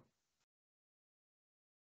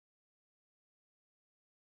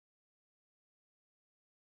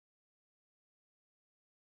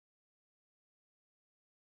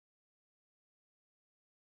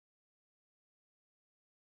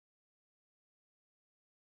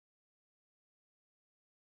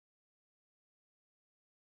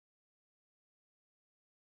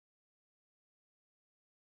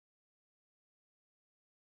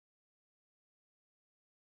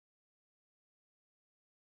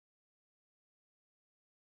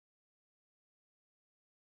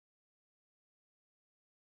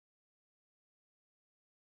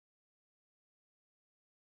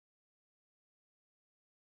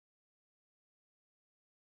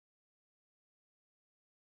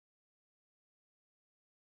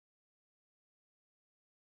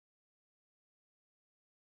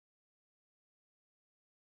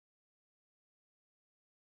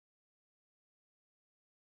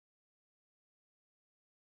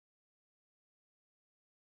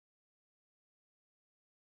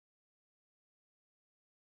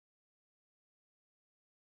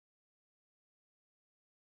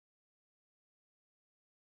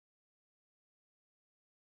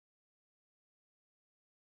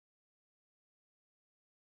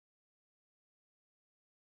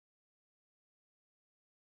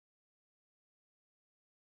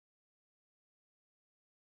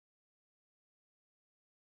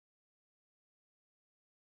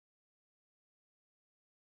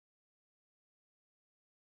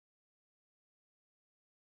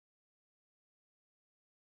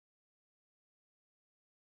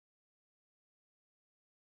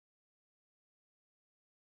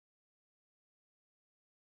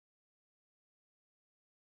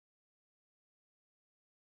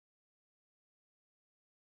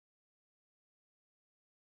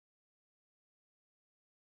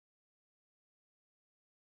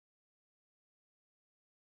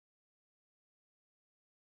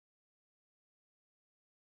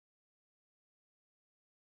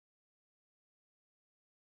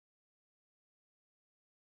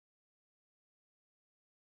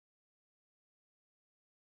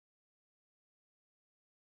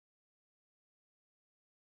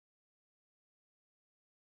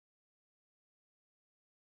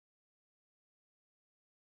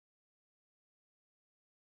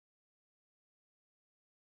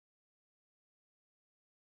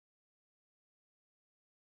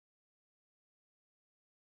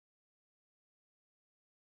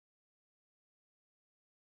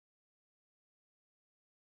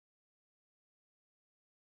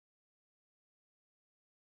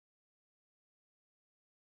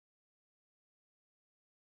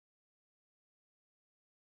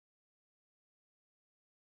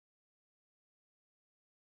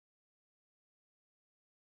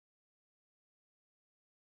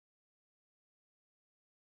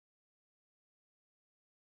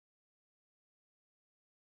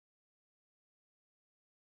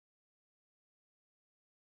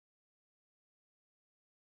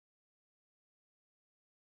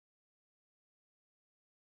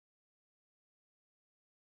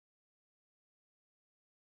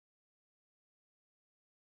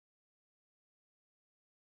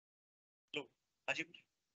 हाँ जी।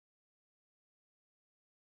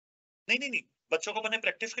 नहीं नहीं नहीं, बच्चों को मैंने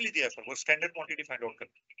practice के लिए दिया सर, वो स्टैंडर्ड क्वांटिटी फाइंड आउट कर।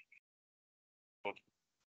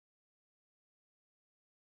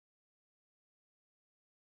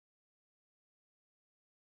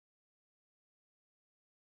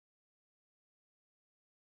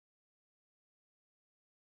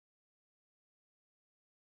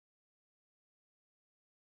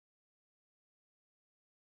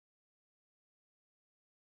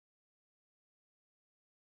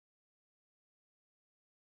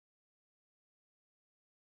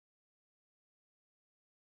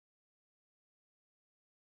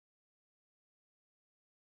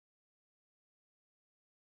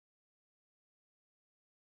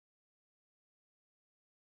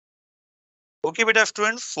 ओके बेटा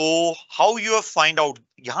students, so how you have find out,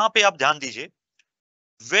 यहाँ पे आप ध्यान दीजिए,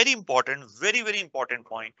 very important, very very important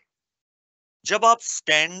point. जब आप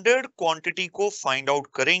स्टैंडर्ड क्वांटिटी को फाइंड आउट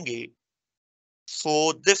करेंगे,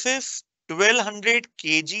 so this is 1200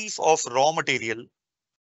 kgs of raw material.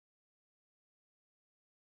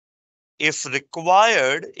 If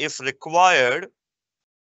required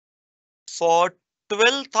for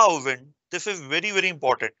 12,000, this is very very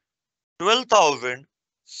important, 12,000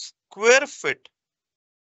 square feet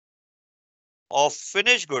of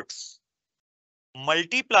finished goods,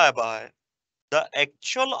 multiply by the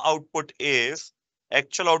actual output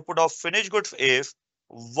of finished goods is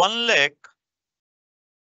 1 lakh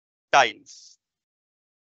tiles.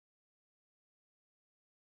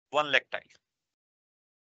 1 lakh tiles.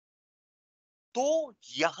 तो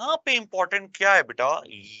यहां पे important क्या है बेटा,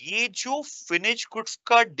 ये जो finish goods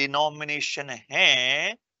का denomination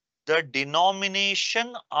है, the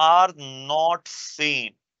denomination are not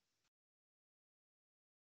same.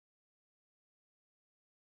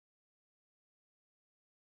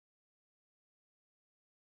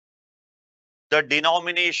 The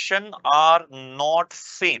denomination are not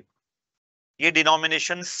same. ये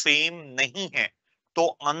डिनोमिनेशन सेम नहीं है. तो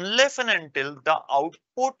unless and until the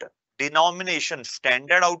output denomination,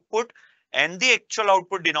 standard output and the actual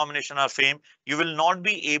output denomination are same, you will not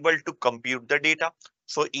be able to compute the data.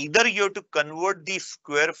 So either you have to convert the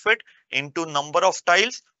square feet into number of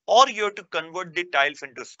tiles, or you have to convert the tiles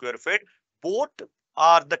into square feet. Both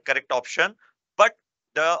are the correct option, but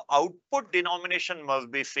the output denomination must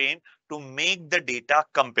be same to make the data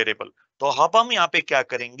comparable. तो अब हम यहाँ पे क्या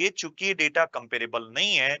करेंगे, चूंकि ये data comparable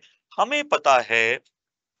नहीं है, हमें पता है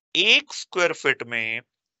एक स्क्वायर फीट में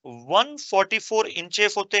 144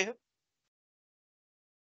 इंचेस होते हैं.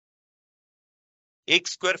 एक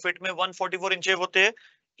स्क्वायर फीट में 144 इंचेस होते हैं.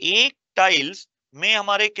 एक टाइल्स में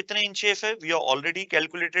हमारे कितने इंचेस है, we are already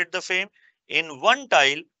calculated the same. In one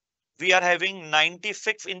tile we are having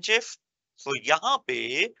 96 inches. सो यहाँ पे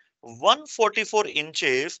 144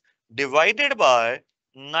 inches divided by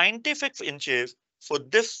 96 inches, so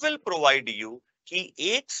this will provide you कि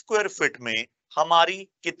एक स्क्वायर फीट में हमारी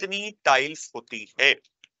कितनी टाइल्स होती है.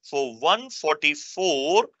 सो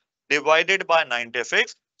 144 divided by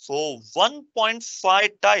 96, so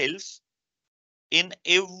 1.5 tiles in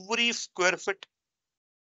every square feet.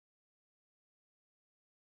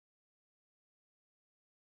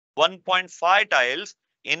 1.5 tiles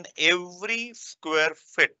in every square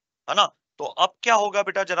feet, है ना. तो अब क्या होगा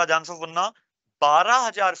बेटा, जरा ध्यान से सुनना.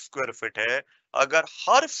 12,000 स्क्वायर फीट है, अगर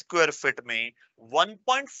हर स्क्वायर फीट में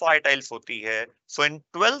 1.5 टाइल्स होती है, सो इन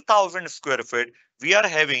 12,000 square feet we are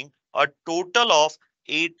having a total of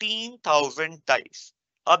 18,000 tiles.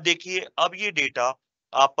 अब देखिए, अब ये डेटा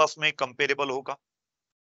आपस में कंपेरेबल होगा.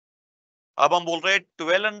 अब हम बोल रहे हैं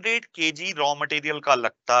 1200 kg रॉ मटेरियल का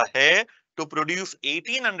लगता है to produce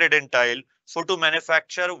 1800 in tile. So to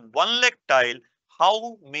manufacture 1 lakh tile,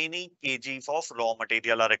 how many kgs of raw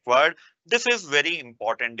material are required? This is very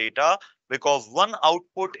important data because one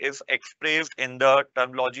output is expressed in the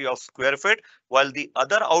terminology of square feet, while the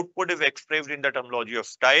other output is expressed in the terminology of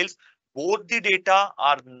tiles. Both the data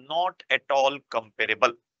are not at all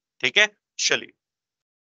comparable. ठीक है, चलिए.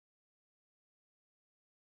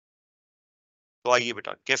 तो आइए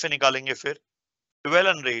बेटा, कैसे निकालेंगे फिर.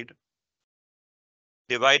 1200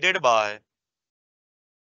 divided by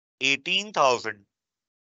 18,000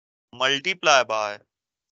 multiply by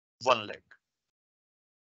 1 lakh.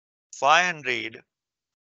 500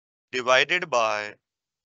 divided by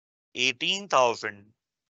 18,000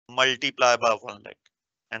 multiply by 1 lakh.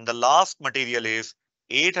 And the last material is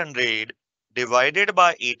 800 divided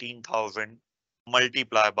by 18,000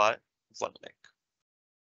 multiply by 1 lakh.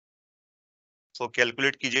 So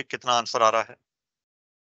calculate कीजिए कितना आंसर आ रहा है.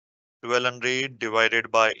 1200 divided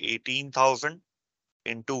by 18,000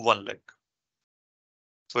 into 1 lakh.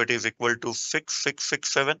 So it is equal to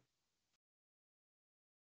 6667.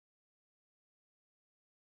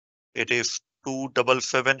 It is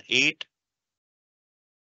 2778.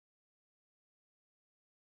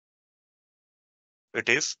 It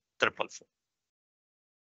is 444.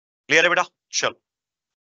 Clear है बेटा? चलो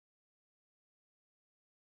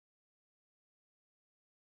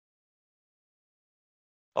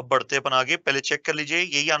अब बढ़ते अपन आगे। पहले चेक कर लीजिए,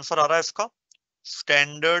 यही आंसर आ रहा है इसका।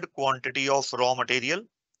 Standard quantity of raw material,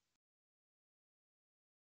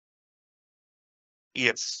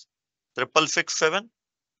 yes, 6667,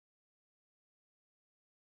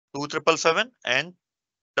 2777 and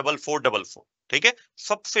 4444। ठीक है,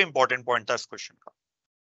 सबसे इंपॉर्टेंट पॉइंट था इस क्वेश्चन का।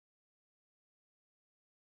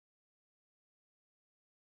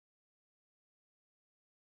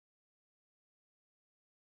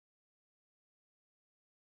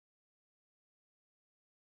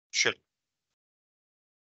 चलो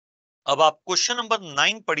अब आप क्वेश्चन नंबर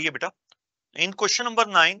 9 पढ़िए बेटा। इन question number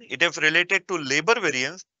 9 it is related to labour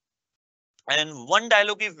variance and one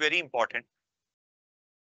dialogue is very important.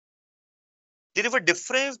 There is a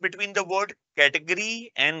difference between the word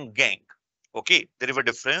category and gang. Okay, there is a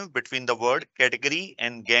difference between the word category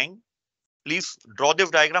and gang. Please draw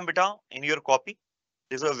this diagram beta in your copy.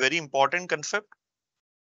 This is a very important concept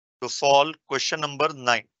to solve question number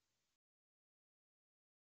 9.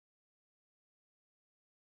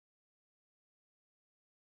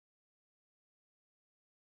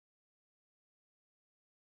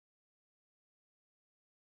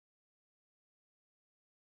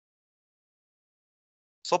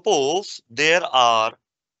 Suppose there are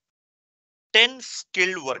 10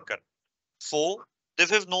 skilled workers. So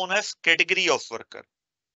this is known as category of worker.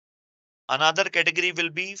 Another category will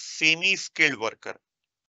be semi-skilled worker.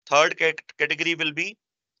 Third category will be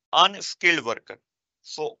unskilled worker.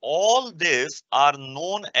 So all these are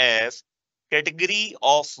known as category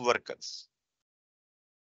of workers.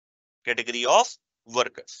 Category of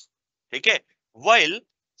workers. Okay. While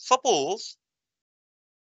suppose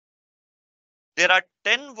there are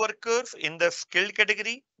 10 workers in the skilled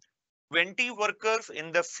category, 20 workers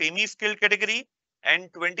in the semi-skilled category,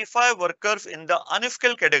 and 25 workers in the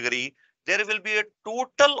unskilled category, there will be a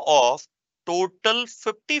total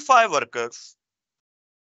 55 workers.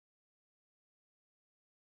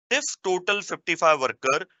 This total 55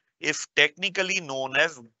 worker is technically known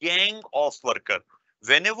as gang of worker.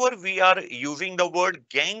 Whenever we are using the word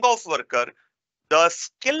gang of worker, the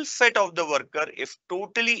skill set of the worker is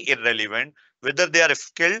totally irrelevant. Whether they are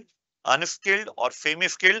skilled, unskilled, or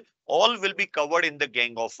semi-skilled, all will be covered in the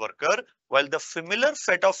gang of worker, while the similar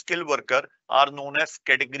set of skilled worker are known as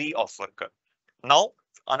category of worker. Now,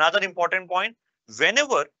 another important point,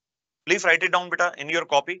 whenever, please write it down beta in your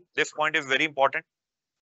copy. This point is very important.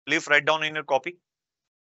 Please write down in your copy.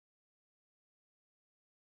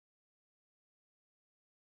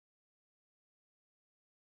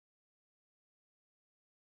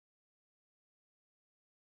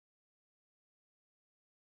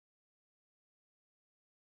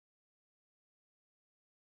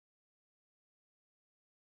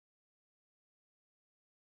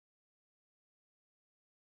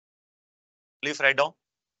 Please write down.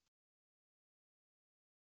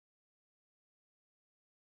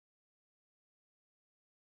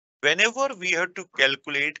 Whenever we have to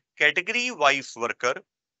calculate category wise worker,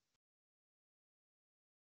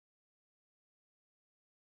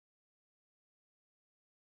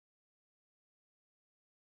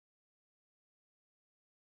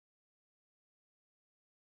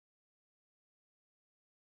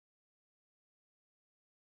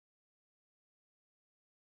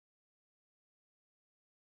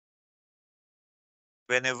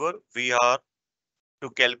 whenever we are to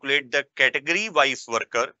calculate the category wise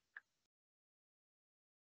worker,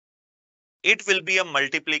 it will be a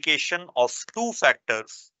multiplication of two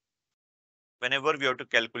factors. Whenever we have to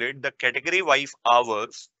calculate the category wise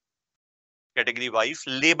hours, category wise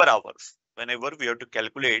labor hours, whenever we have to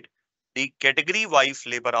calculate the category wise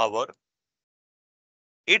labor hour,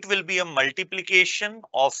 it will be a multiplication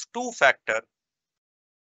of two factor.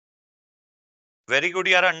 Very good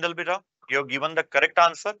yaar Andal beta, you have given the correct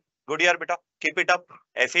answer. Good yaar beta, keep it up.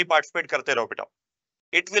 ऐसे ही participate करते रहो beta.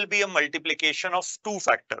 It will be a multiplication of two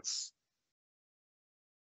factors.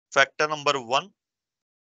 Factor number 1,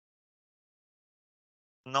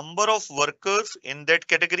 number of workers in that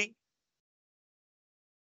category.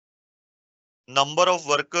 Number of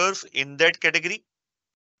workers in that category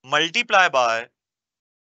multiply by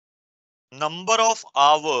number of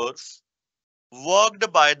hours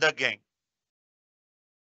worked by the gang.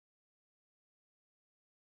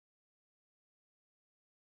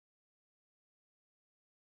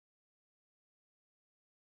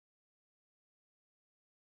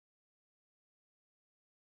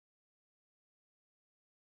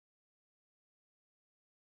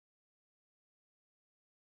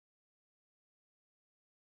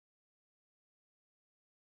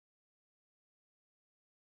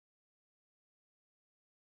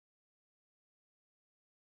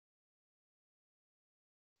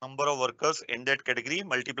 Number of workers in that category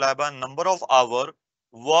multiply by number of hour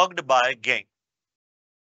worked by gang.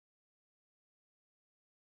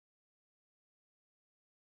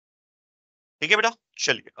 ठीक है बेटा,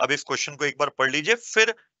 चलिए अब इस question को एक बार पढ़ लीजिए,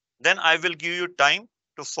 फिर then I will give you time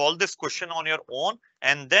to solve this question on your own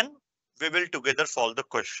and then we will together solve the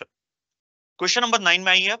question. Question number 9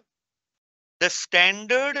 में आई है, the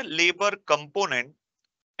standard labour component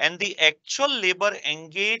and the actual labor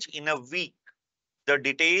engaged in a week. The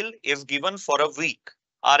detail is given for a week.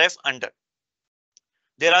 RF under.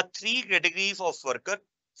 There are three categories of worker: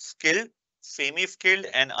 skilled, semi-skilled,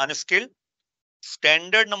 and unskilled.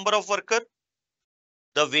 Standard number of worker,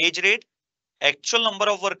 the wage rate, actual number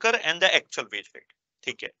of worker, and the actual wage rate.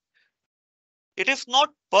 ठीक है. It is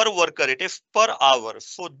not per worker, it is per hour.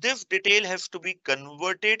 So this detail has to be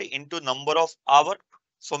converted into number of hour.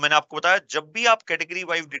 So मैंने आपको बताया जब भी आप category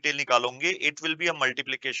wise detail निकालोगे, it will be a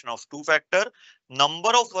multiplication of two factor,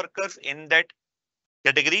 number of workers in that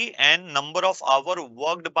category and number of our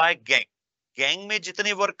worked bye gang. Gang में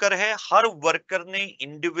जितने worker है, हर वर्कर ने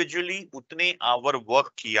इंडिविजुअली उतने आवर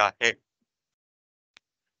वर्क किया है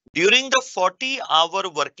during the 40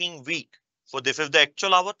 our working week. So this is the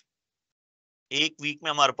actual our. एक week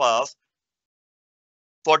में हमारे पास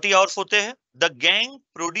 40 आवर्स होते हैं. The gang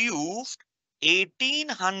produced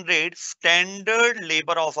 1800 standard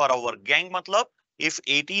labour of our our. Gang मतलब इस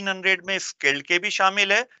 1800 में स्किल्ड के भी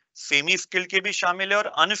शामिल है, सेमी स्किल्ड के भी शामिल है और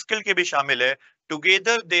अनस्किल्ड के भी शामिल है.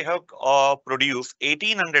 Together they have produce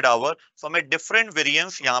 1800 our. सो हमें डिफरेंट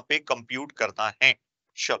वेरिएंस यहाँ पे कंप्यूट करना है.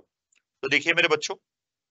 चलो तो देखिए मेरे बच्चों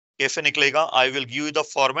कैसे निकलेगा. I will give you the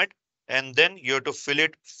format and then you have to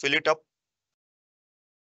fill it up.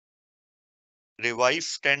 Revise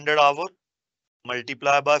standard hour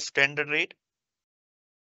multiply by standard rate.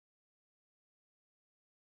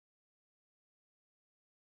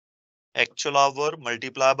 Actual hour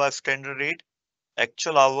multiply by standard rate.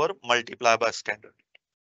 Actual hour multiply by standard rate.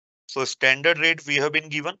 So standard rate we have been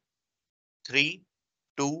given 3,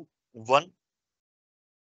 2, 1.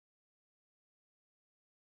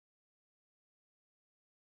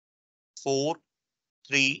 Four,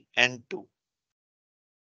 3, and 2.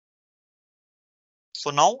 So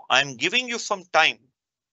now I am giving you some time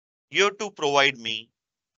here to provide me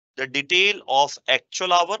the detail of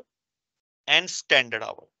actual hour and standard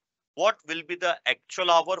hour. What will be the actual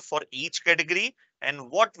hour for each category and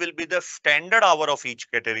what will be the standard hour of each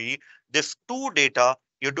category? This two data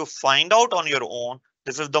you have to find out on your own.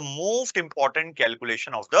 This is the most important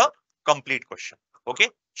calculation of the complete question. Okay,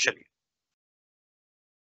 चलिए.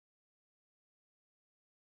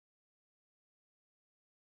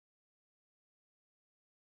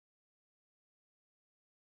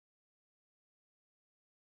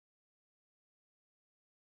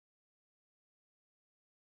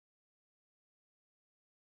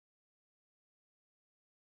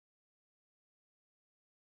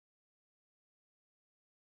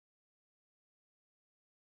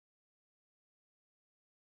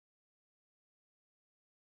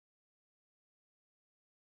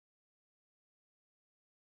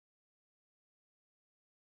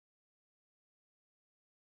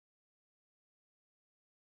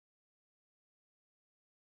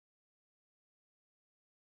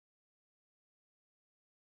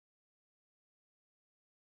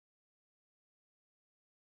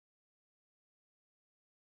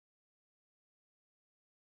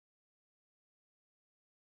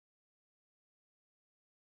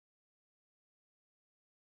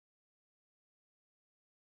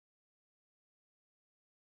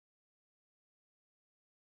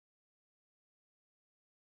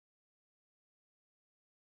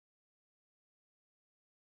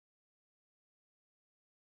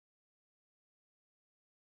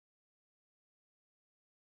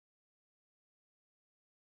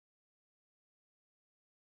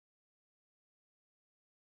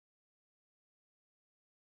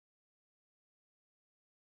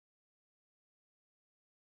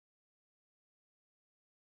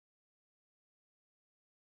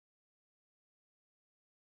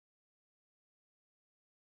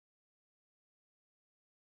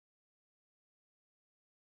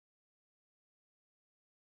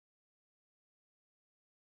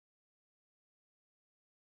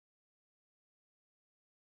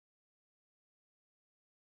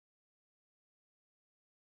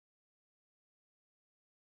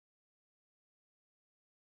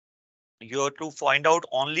 You have to find out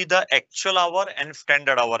only the actual hour and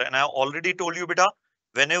standard hour. And I already told you, beta,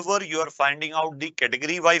 whenever you are finding out the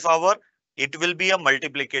category wise hour, it will be a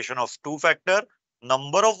multiplication of two factor,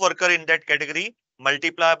 number of worker in that category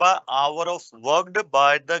multiply by hour of worked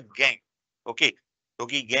by the gang. Okay.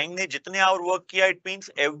 क्योंकि gang ने जितने our work किया, it means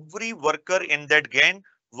every worker in that gang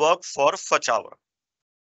work for such our.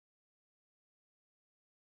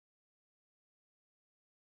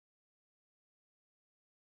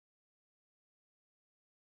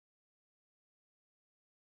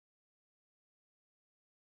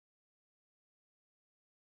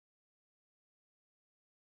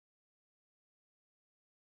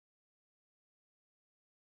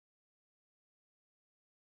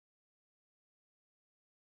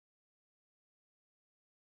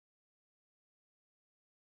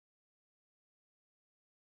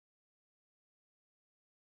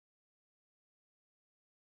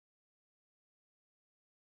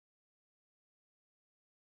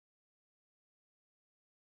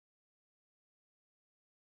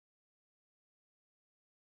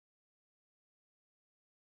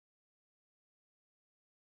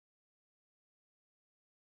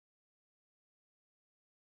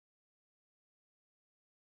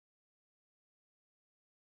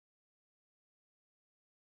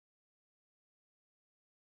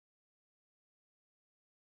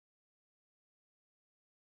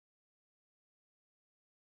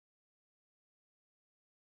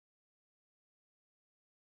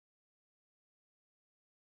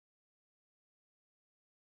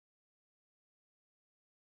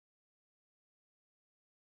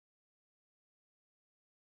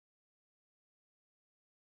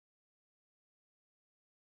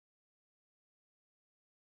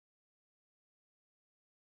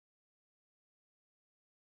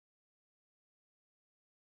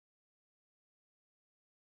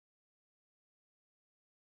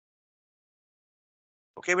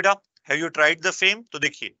 Okay बेटा, have you tried the same? तो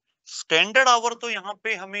देखिए, standard our तो यहाँ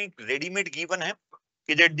पे हमें रेडीमेड गिवन है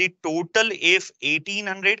कि that the total is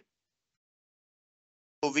 1800.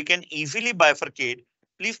 So we can easily bifurcate.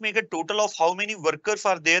 Please make a total of how many workers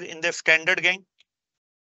are there in the standard gang.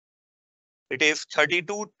 It is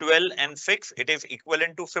 32, 12 and 6. It is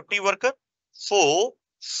equivalent to 50 worker. So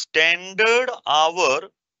standard hour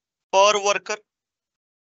per worker,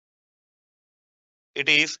 it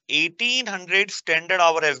is 1800 standard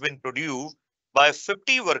hour has been produced by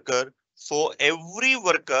 50 worker. So every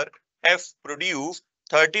worker has produced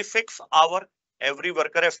 36 hour. Every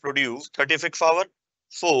worker has produced 36 hour.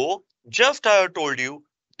 So just I have told you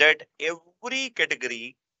that every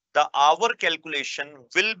category, the hour calculation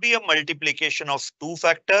will be a multiplication of two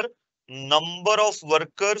factor, number of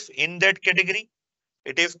workers in that category.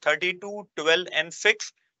 It is 32, 12 and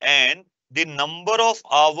 6, and the number of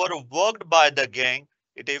hour worked by the gang,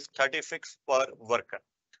 it is 36 per worker.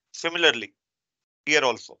 Similarly, here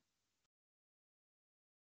also,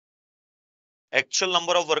 actual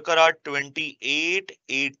number of worker are 28,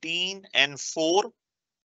 18 and 4.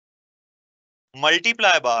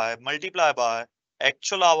 Multiply by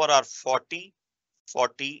actual hour are 40,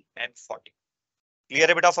 40 and 40. Clear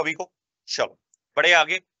है बेटा सभी को? चलो बड़े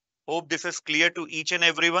आगे. Hope this is clear to each and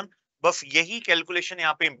everyone. बस यही calculation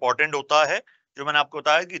यहाँ पे इंपॉर्टेंट होता है जो मैंने आपको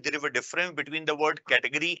बताया कि there is a difference between the word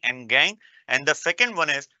category and gang. And the second one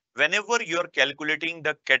is whenever you are calculating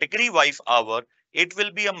the category wise hour, it will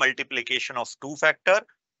be a multiplication of two factor,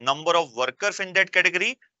 number of workers in that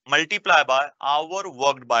category multiply by hour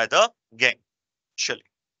worked by the gang. चलिए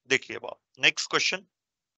देखिए बात, next question.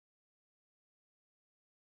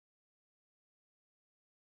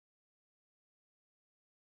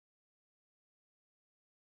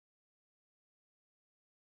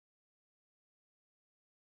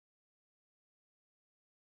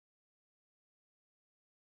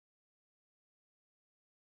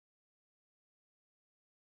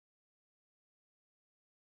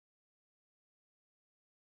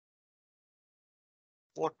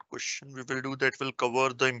 What question we will do that will cover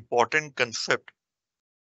the important concept?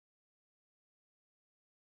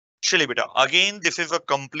 Chili beta. Again, this is a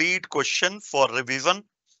complete question for revision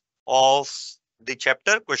of the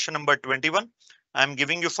chapter, question number 21. I am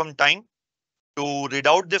giving you some time to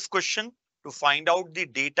read out this question, to find out the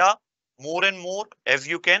data more and more as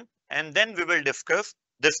you can, and then we will discuss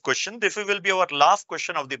this question. This will be our last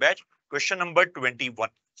question of the batch, question number 21.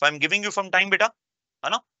 So I'm giving you some time, beta.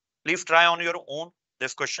 Anna, please try on your own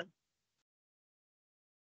this question.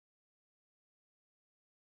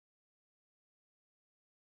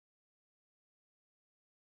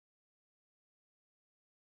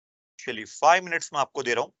 चलिए 5 minutes में आपको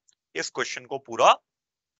दे रहा हूं इस question को पूरा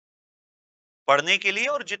पढ़ने के लिए,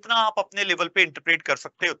 और जितना आप अपने लेवल पे इंटरप्रेट कर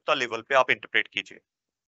सकते हैं उतना लेवल पे आप इंटरप्रेट कीजिए.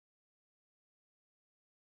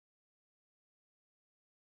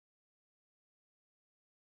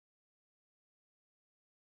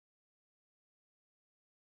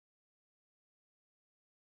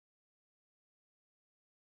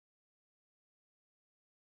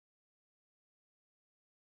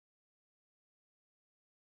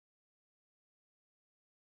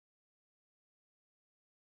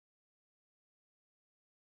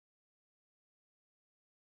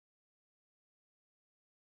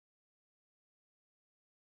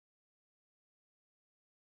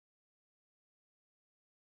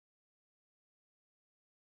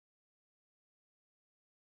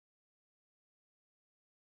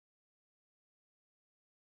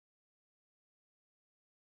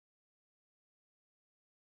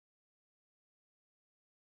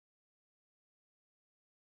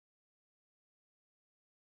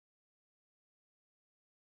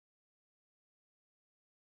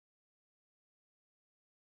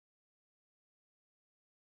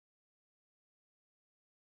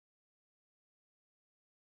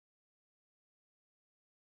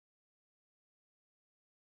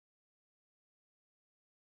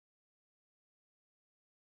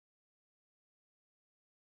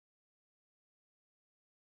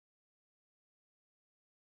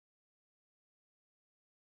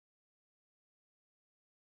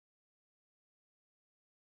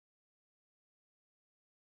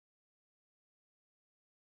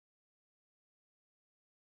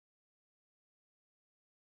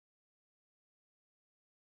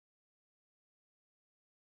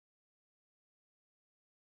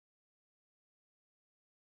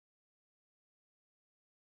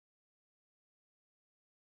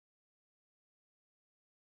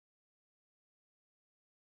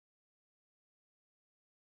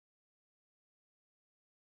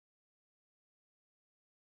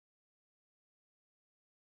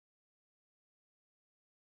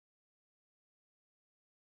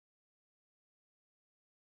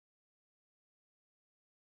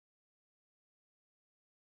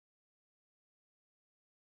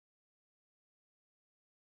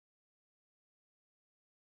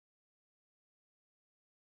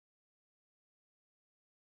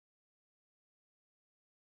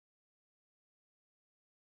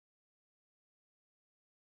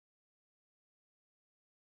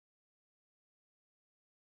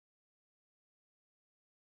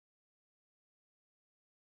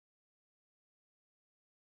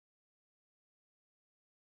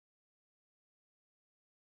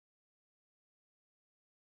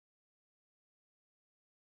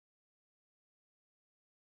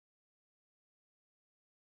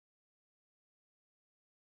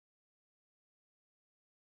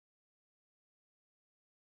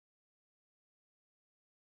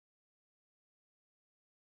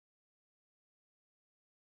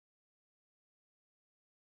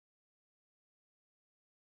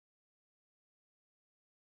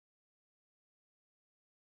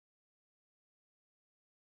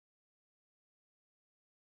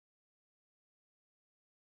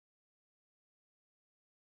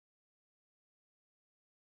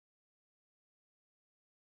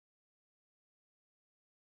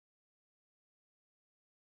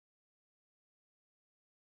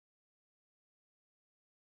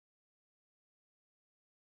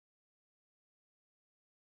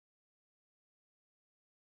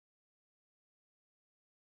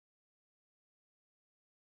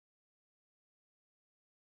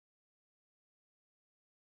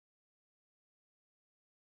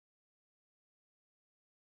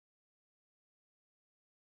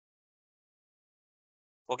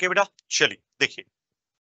 ओके बेटा, चलिए देखिए.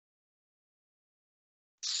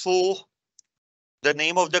 So the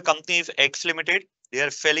name of the company is X Limited. They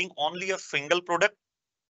are selling only a single product.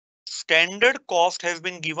 Standard cost has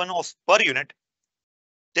been given of per unit.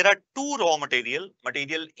 There are two raw material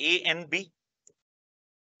A and B.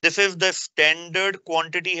 This is the standard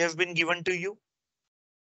quantity has been given to you.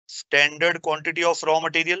 Standard quantity of raw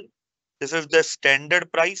material. This is the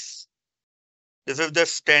standard price. This is the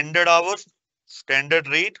standard hours, standard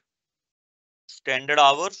rate, standard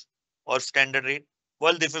hours or standard rate.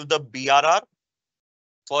 Well, this is the BRR.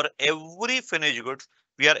 For every finished goods,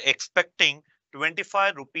 we are expecting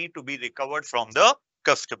 25 rupee to be recovered from the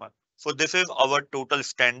customer. So this is our total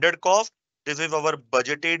standard cost. This is our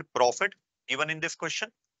budgeted profit given in this question.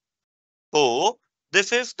 So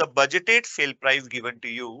this is the budgeted sale price given to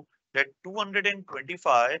you, that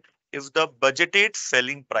 225 is the budgeted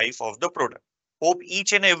selling price of the product. Hope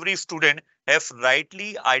each and every student have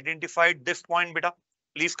rightly identified this point, beta.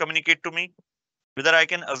 Please communicate to me whether I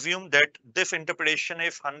can assume that this interpretation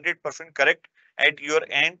is 100% correct at your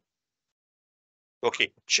end.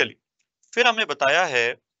 Okay, चलिए. फिर हमें बताया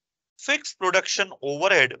है fixed production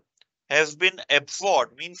overhead has been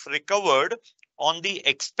absorbed, means recovered on the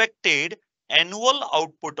expected annual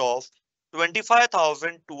output of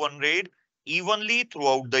 25,200 evenly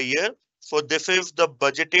throughout the year. So this is the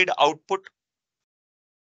budgeted output.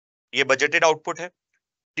 ये budgeted output है.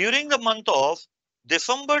 During the month of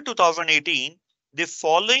December 2018, the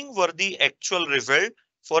following were the actual result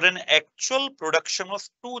for an actual production of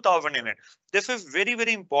 2000 units. This is very,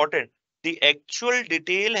 very important. The actual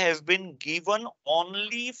detail has been given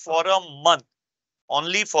only for a month.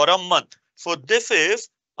 Only for a month. So this is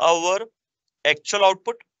our actual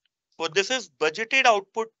output. So this is budgeted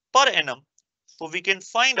output per annum. So we can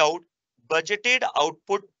find out budgeted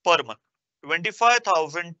output per month.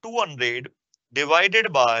 25,200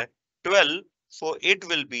 divided by 12. So it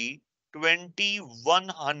will be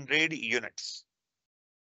 2100 units.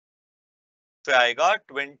 तो आएगा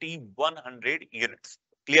 2100 units.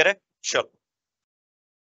 Clear है? चलो.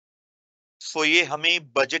 सो ये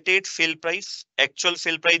हमें budgeted sale price, actual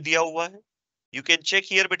sale price दिया हुआ है. You can check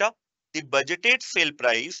here बेटा. The budgeted sale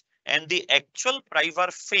price and the actual price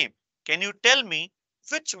are same. Can you tell me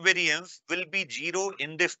which variance will be zero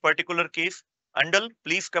in this particular case? Andal,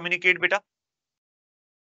 please communicate beta.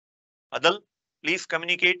 Adal, please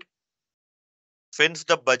communicate. Since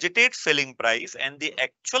the budgeted selling price and the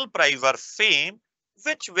actual price are same,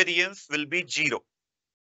 which variance will be zero?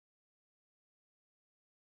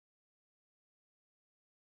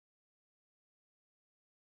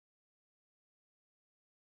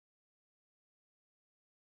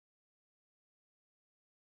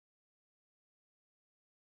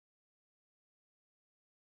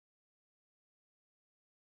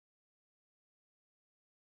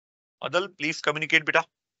 Adal, please communicate beta.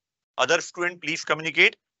 Other student, please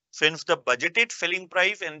communicate. Since the budgeted selling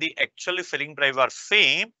price and the actual selling price are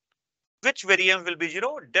same, which variance will be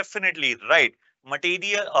zero? Definitely right.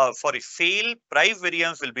 Sale price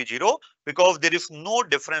variance will be zero because there is no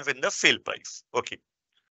difference in the sale price. Okay.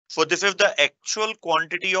 So this is the actual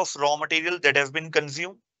quantity of raw material that has been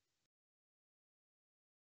consumed.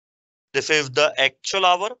 This is the actual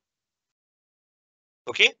hour.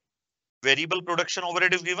 Okay. Variable production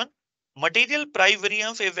overhead is given. Material price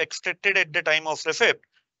variance is extracted at the time of receipt.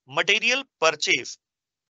 Material purchase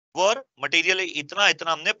were material इतना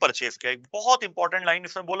इतना हमने purchase किया. बहुत important line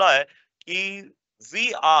इसमें बोला है कि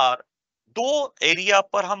we are दो एरिया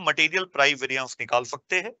पर हम मटेरियल प्राइस वेरिएंस निकाल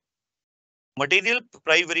सकते हैं. Material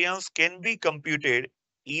price variance can be computed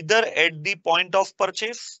either at the point of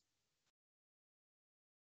purchase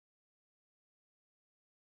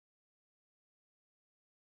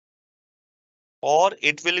और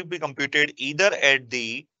it will be computed either at the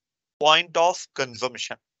point of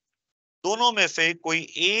consumption. दोनों में से कोई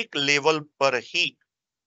एक लेवल पर ही,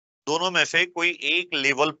 दोनों में से कोई एक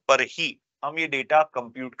लेवल पर ही हम ये डेटा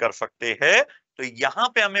कंप्यूट कर सकते हैं. तो यहां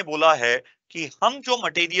पे हमें बोला है कि हम जो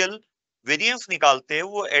मटेरियल वेरिएंस निकालते हैं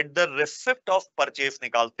वो at the receipt of purchase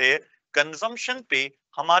निकालते हैं. कंजम्पशन पे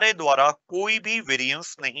हमारे द्वारा कोई भी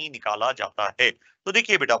वेरिएंस नहीं निकाला जाता है. तो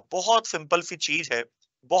देखिए बेटा, बहुत सिंपल सी चीज है,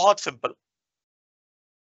 बहुत सिंपल.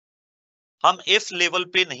 हम इस लेवल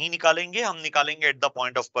पे नहीं निकालेंगे, हम निकालेंगे at the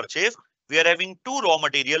point of purchase. We are having to raw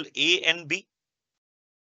material A and B.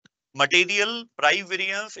 Material price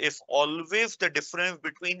variance is always the difference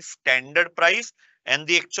between standard price and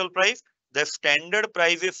the actual price. The standard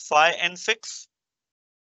price is 5 and 6.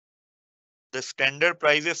 The standard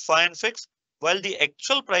price is 5 and 6, while the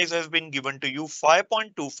actual price has been given to you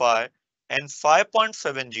 5.25 and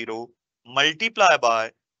 5.70 multiply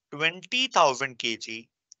by 20,000 kg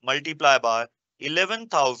multiply by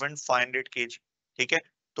 11,500 kg। ठीक है,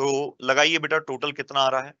 तो लगाइए बेटा total कितना आ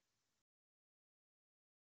रहा है।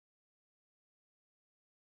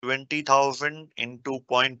 20,000 into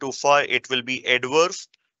 0.25, it will be adverse।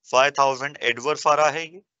 5,000 adverse आ रहा है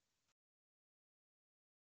ये,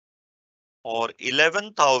 और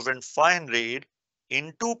 11,500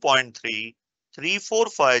 into 0.3,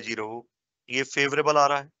 3450 ये फेवरेबल आ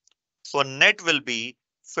रहा है। So net will be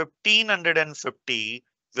 1,550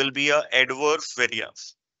 will be a adverse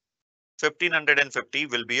variance। 1,550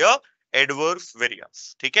 will be a adverse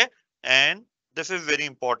variance। ठीक है, and this is very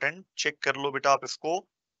important, check कर लो बेटा आप इसको।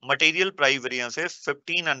 material price variance is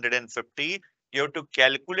 1,550। you have to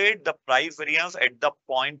calculate the price variance at the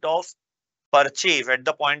point of purchase, at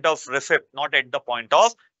the point of receipt, not at the point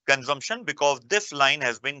of consumption, because this line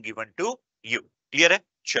has been given to you। clear है,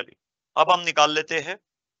 चलिए अब हम निकाल लेते हैं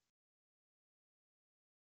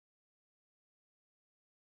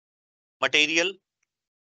material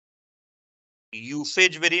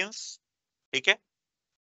usage variance. ठीक है,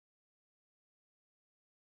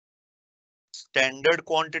 standard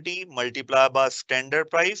quantity multiply by standard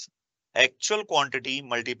price, actual quantity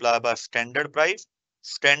multiply by standard price.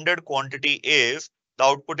 Standard quantity is the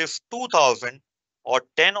output is 2000 और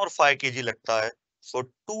 10 और 5 केजी लगता है, सो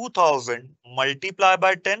 2000 multiply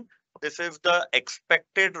by 10, this is the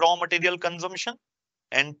expected raw material consumption,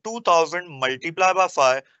 and 2000 multiplied by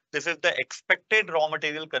 5, this is the expected raw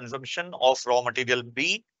material consumption of raw material B।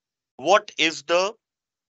 what is the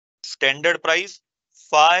standard price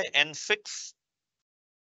 5 and 6?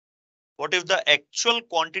 what is the actual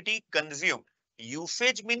quantity consumed?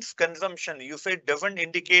 Usage means consumption, usage doesn't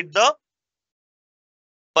indicate the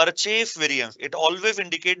purchase variance, it always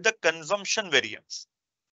indicates the consumption variance।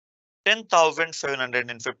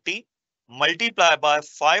 10,750 multiply by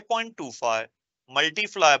 5.25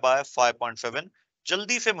 multiply by 5.7।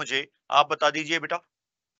 जल्दी से मुझे आप बता दीजिए बेटा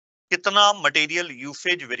कितना material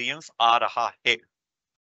usage variance आ रहा है।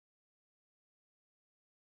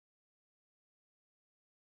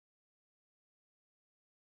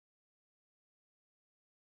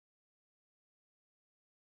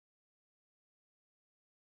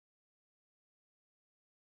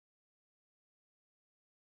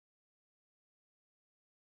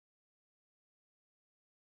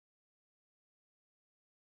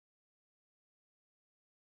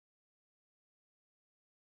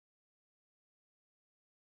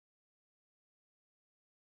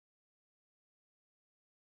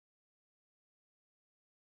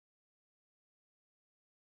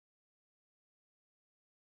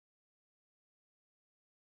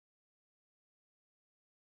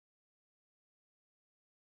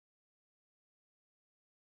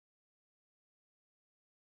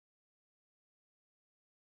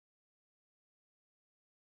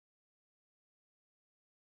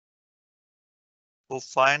 तो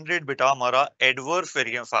 500 बेटा हमारा एडवर्स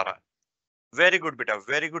वेरिएंस आ रहा है। वेरी गुड बेटा,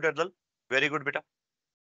 वेरी गुड अदल, वेरी गुड बेटा।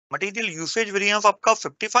 मटेरियल यूसेज वेरिएंस आपका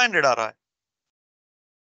 5500 आ रहा है।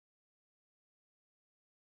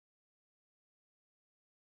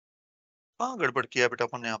 कहाँ गड़बड़ किया बेटा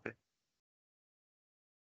अपन ने यहाँ पे।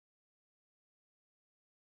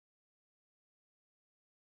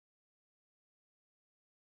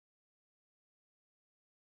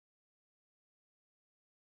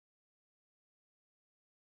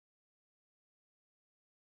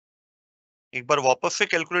 एक बार वापस से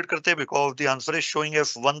कैलकुलेट करते हैं, because the answer is showing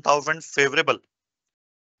S 1000 favourable.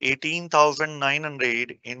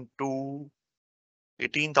 18,900 into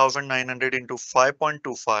 18,900 into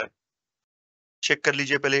 5.25, check कर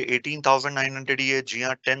लीजिए पहले। 18,900 ही है जी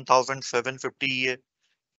हाँ, 10,750 ही है।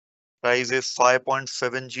 Price is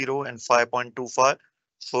 5.70 and 5.25,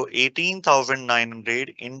 so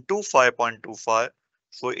 18,900 into 5.25,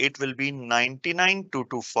 so it will be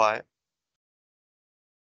 99,225।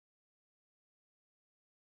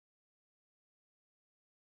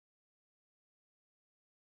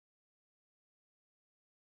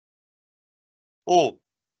 O,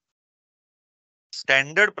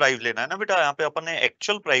 standard price लेना है ना बेटा, यहाँ पे अपन ने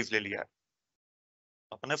एक्चुअल प्राइस ले लिया है।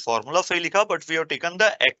 अपने फॉर्मूला सही लिखा, but we have taken the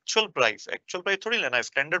actual price. Actual price थोड़ी लेना है,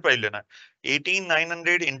 स्टैंडर्ड प्राइस लेना है।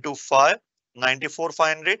 18,900 into 5,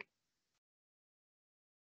 94,500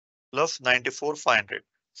 plus 94,500,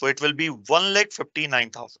 so it will be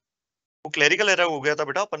 1,59,000। वो क्लरिकल एरर हो गया था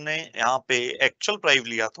बेटा, अपन ने यहाँ पे एक्चुअल प्राइस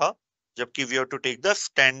लिया था, जबकि we have to take the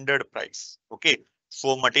standard price. Okay,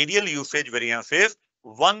 so material usage variance is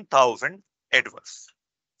 1000 adverse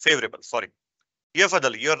favourable. Sorry, ये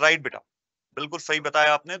फजल, यू आर राइट बेटा, बिल्कुल सही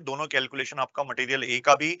बताया आपने। दोनों कैलकुलेशन आपका मटेरियल ए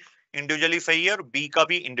का भी इंडिविजुअली सही है और बी का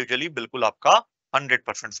भी इंडिविजुअली बिल्कुल आपका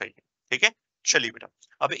 100% सही है। ठीक है, चलिए बेटा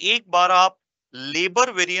अब एक बार आप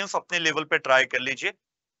लेबर वेरिएंस अपने लेवल पे ट्राई कर लीजिए,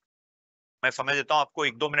 मैं समझ देता हूं आपको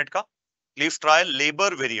 1-2 मिनट का। Please try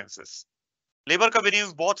labour variances. Labour का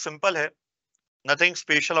वेरिएंस बहुत सिंपल है, nothing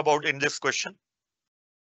special about in this question.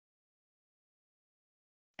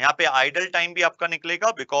 यहाँ पे आइडल टाइम भी आपका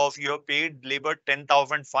निकलेगा because you have paid labour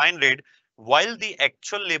 10,500 while the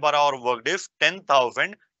actual labor hour worked is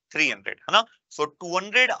 10,300, है ना। So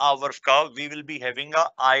 200 hours का we will be having a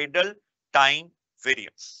idle time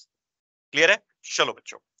variance. Clear है? चलो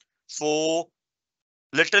बच्चों, so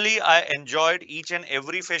literally I enjoyed each and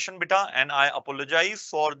every session beta, and I apologize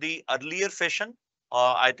for the earlier session.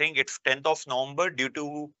 I think it's 10th of November, due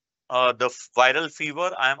to the viral fever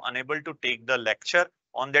I am unable to take the lecture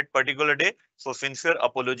on that particular day, so sincere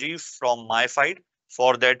apologies from my side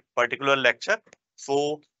for that particular lecture.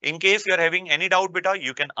 So in case you are having any doubt beta,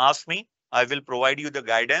 you can ask me, I will provide you the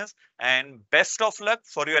guidance, and best of luck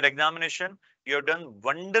for your examination. You have done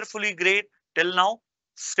wonderfully great till now.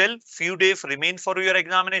 Still few days remain for your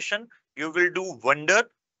examination. You will do wonder.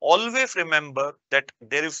 Always remember that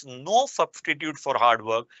there is no substitute for hard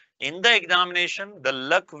work. In the examination, the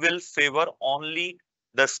luck will favor only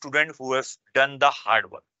the student who has done the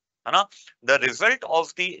hard work. है ना? The result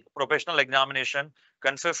of the professional examination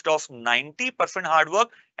consists of 90% hard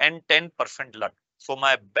work and 10% luck. So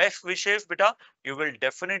my best wishes, beta, you will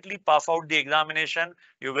definitely pass out the examination.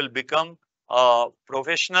 You will become a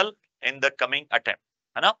professional in the coming attempt.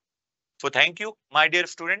 है ना? So thank you, my dear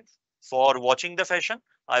students, for watching the session.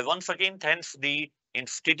 I once again thanks the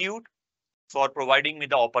institute for providing me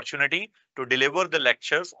the opportunity to deliver the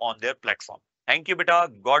lectures on their platform. Thank you, beta.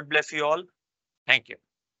 God bless you all. Thank you.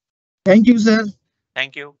 Thank you, sir.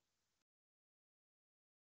 Thank you.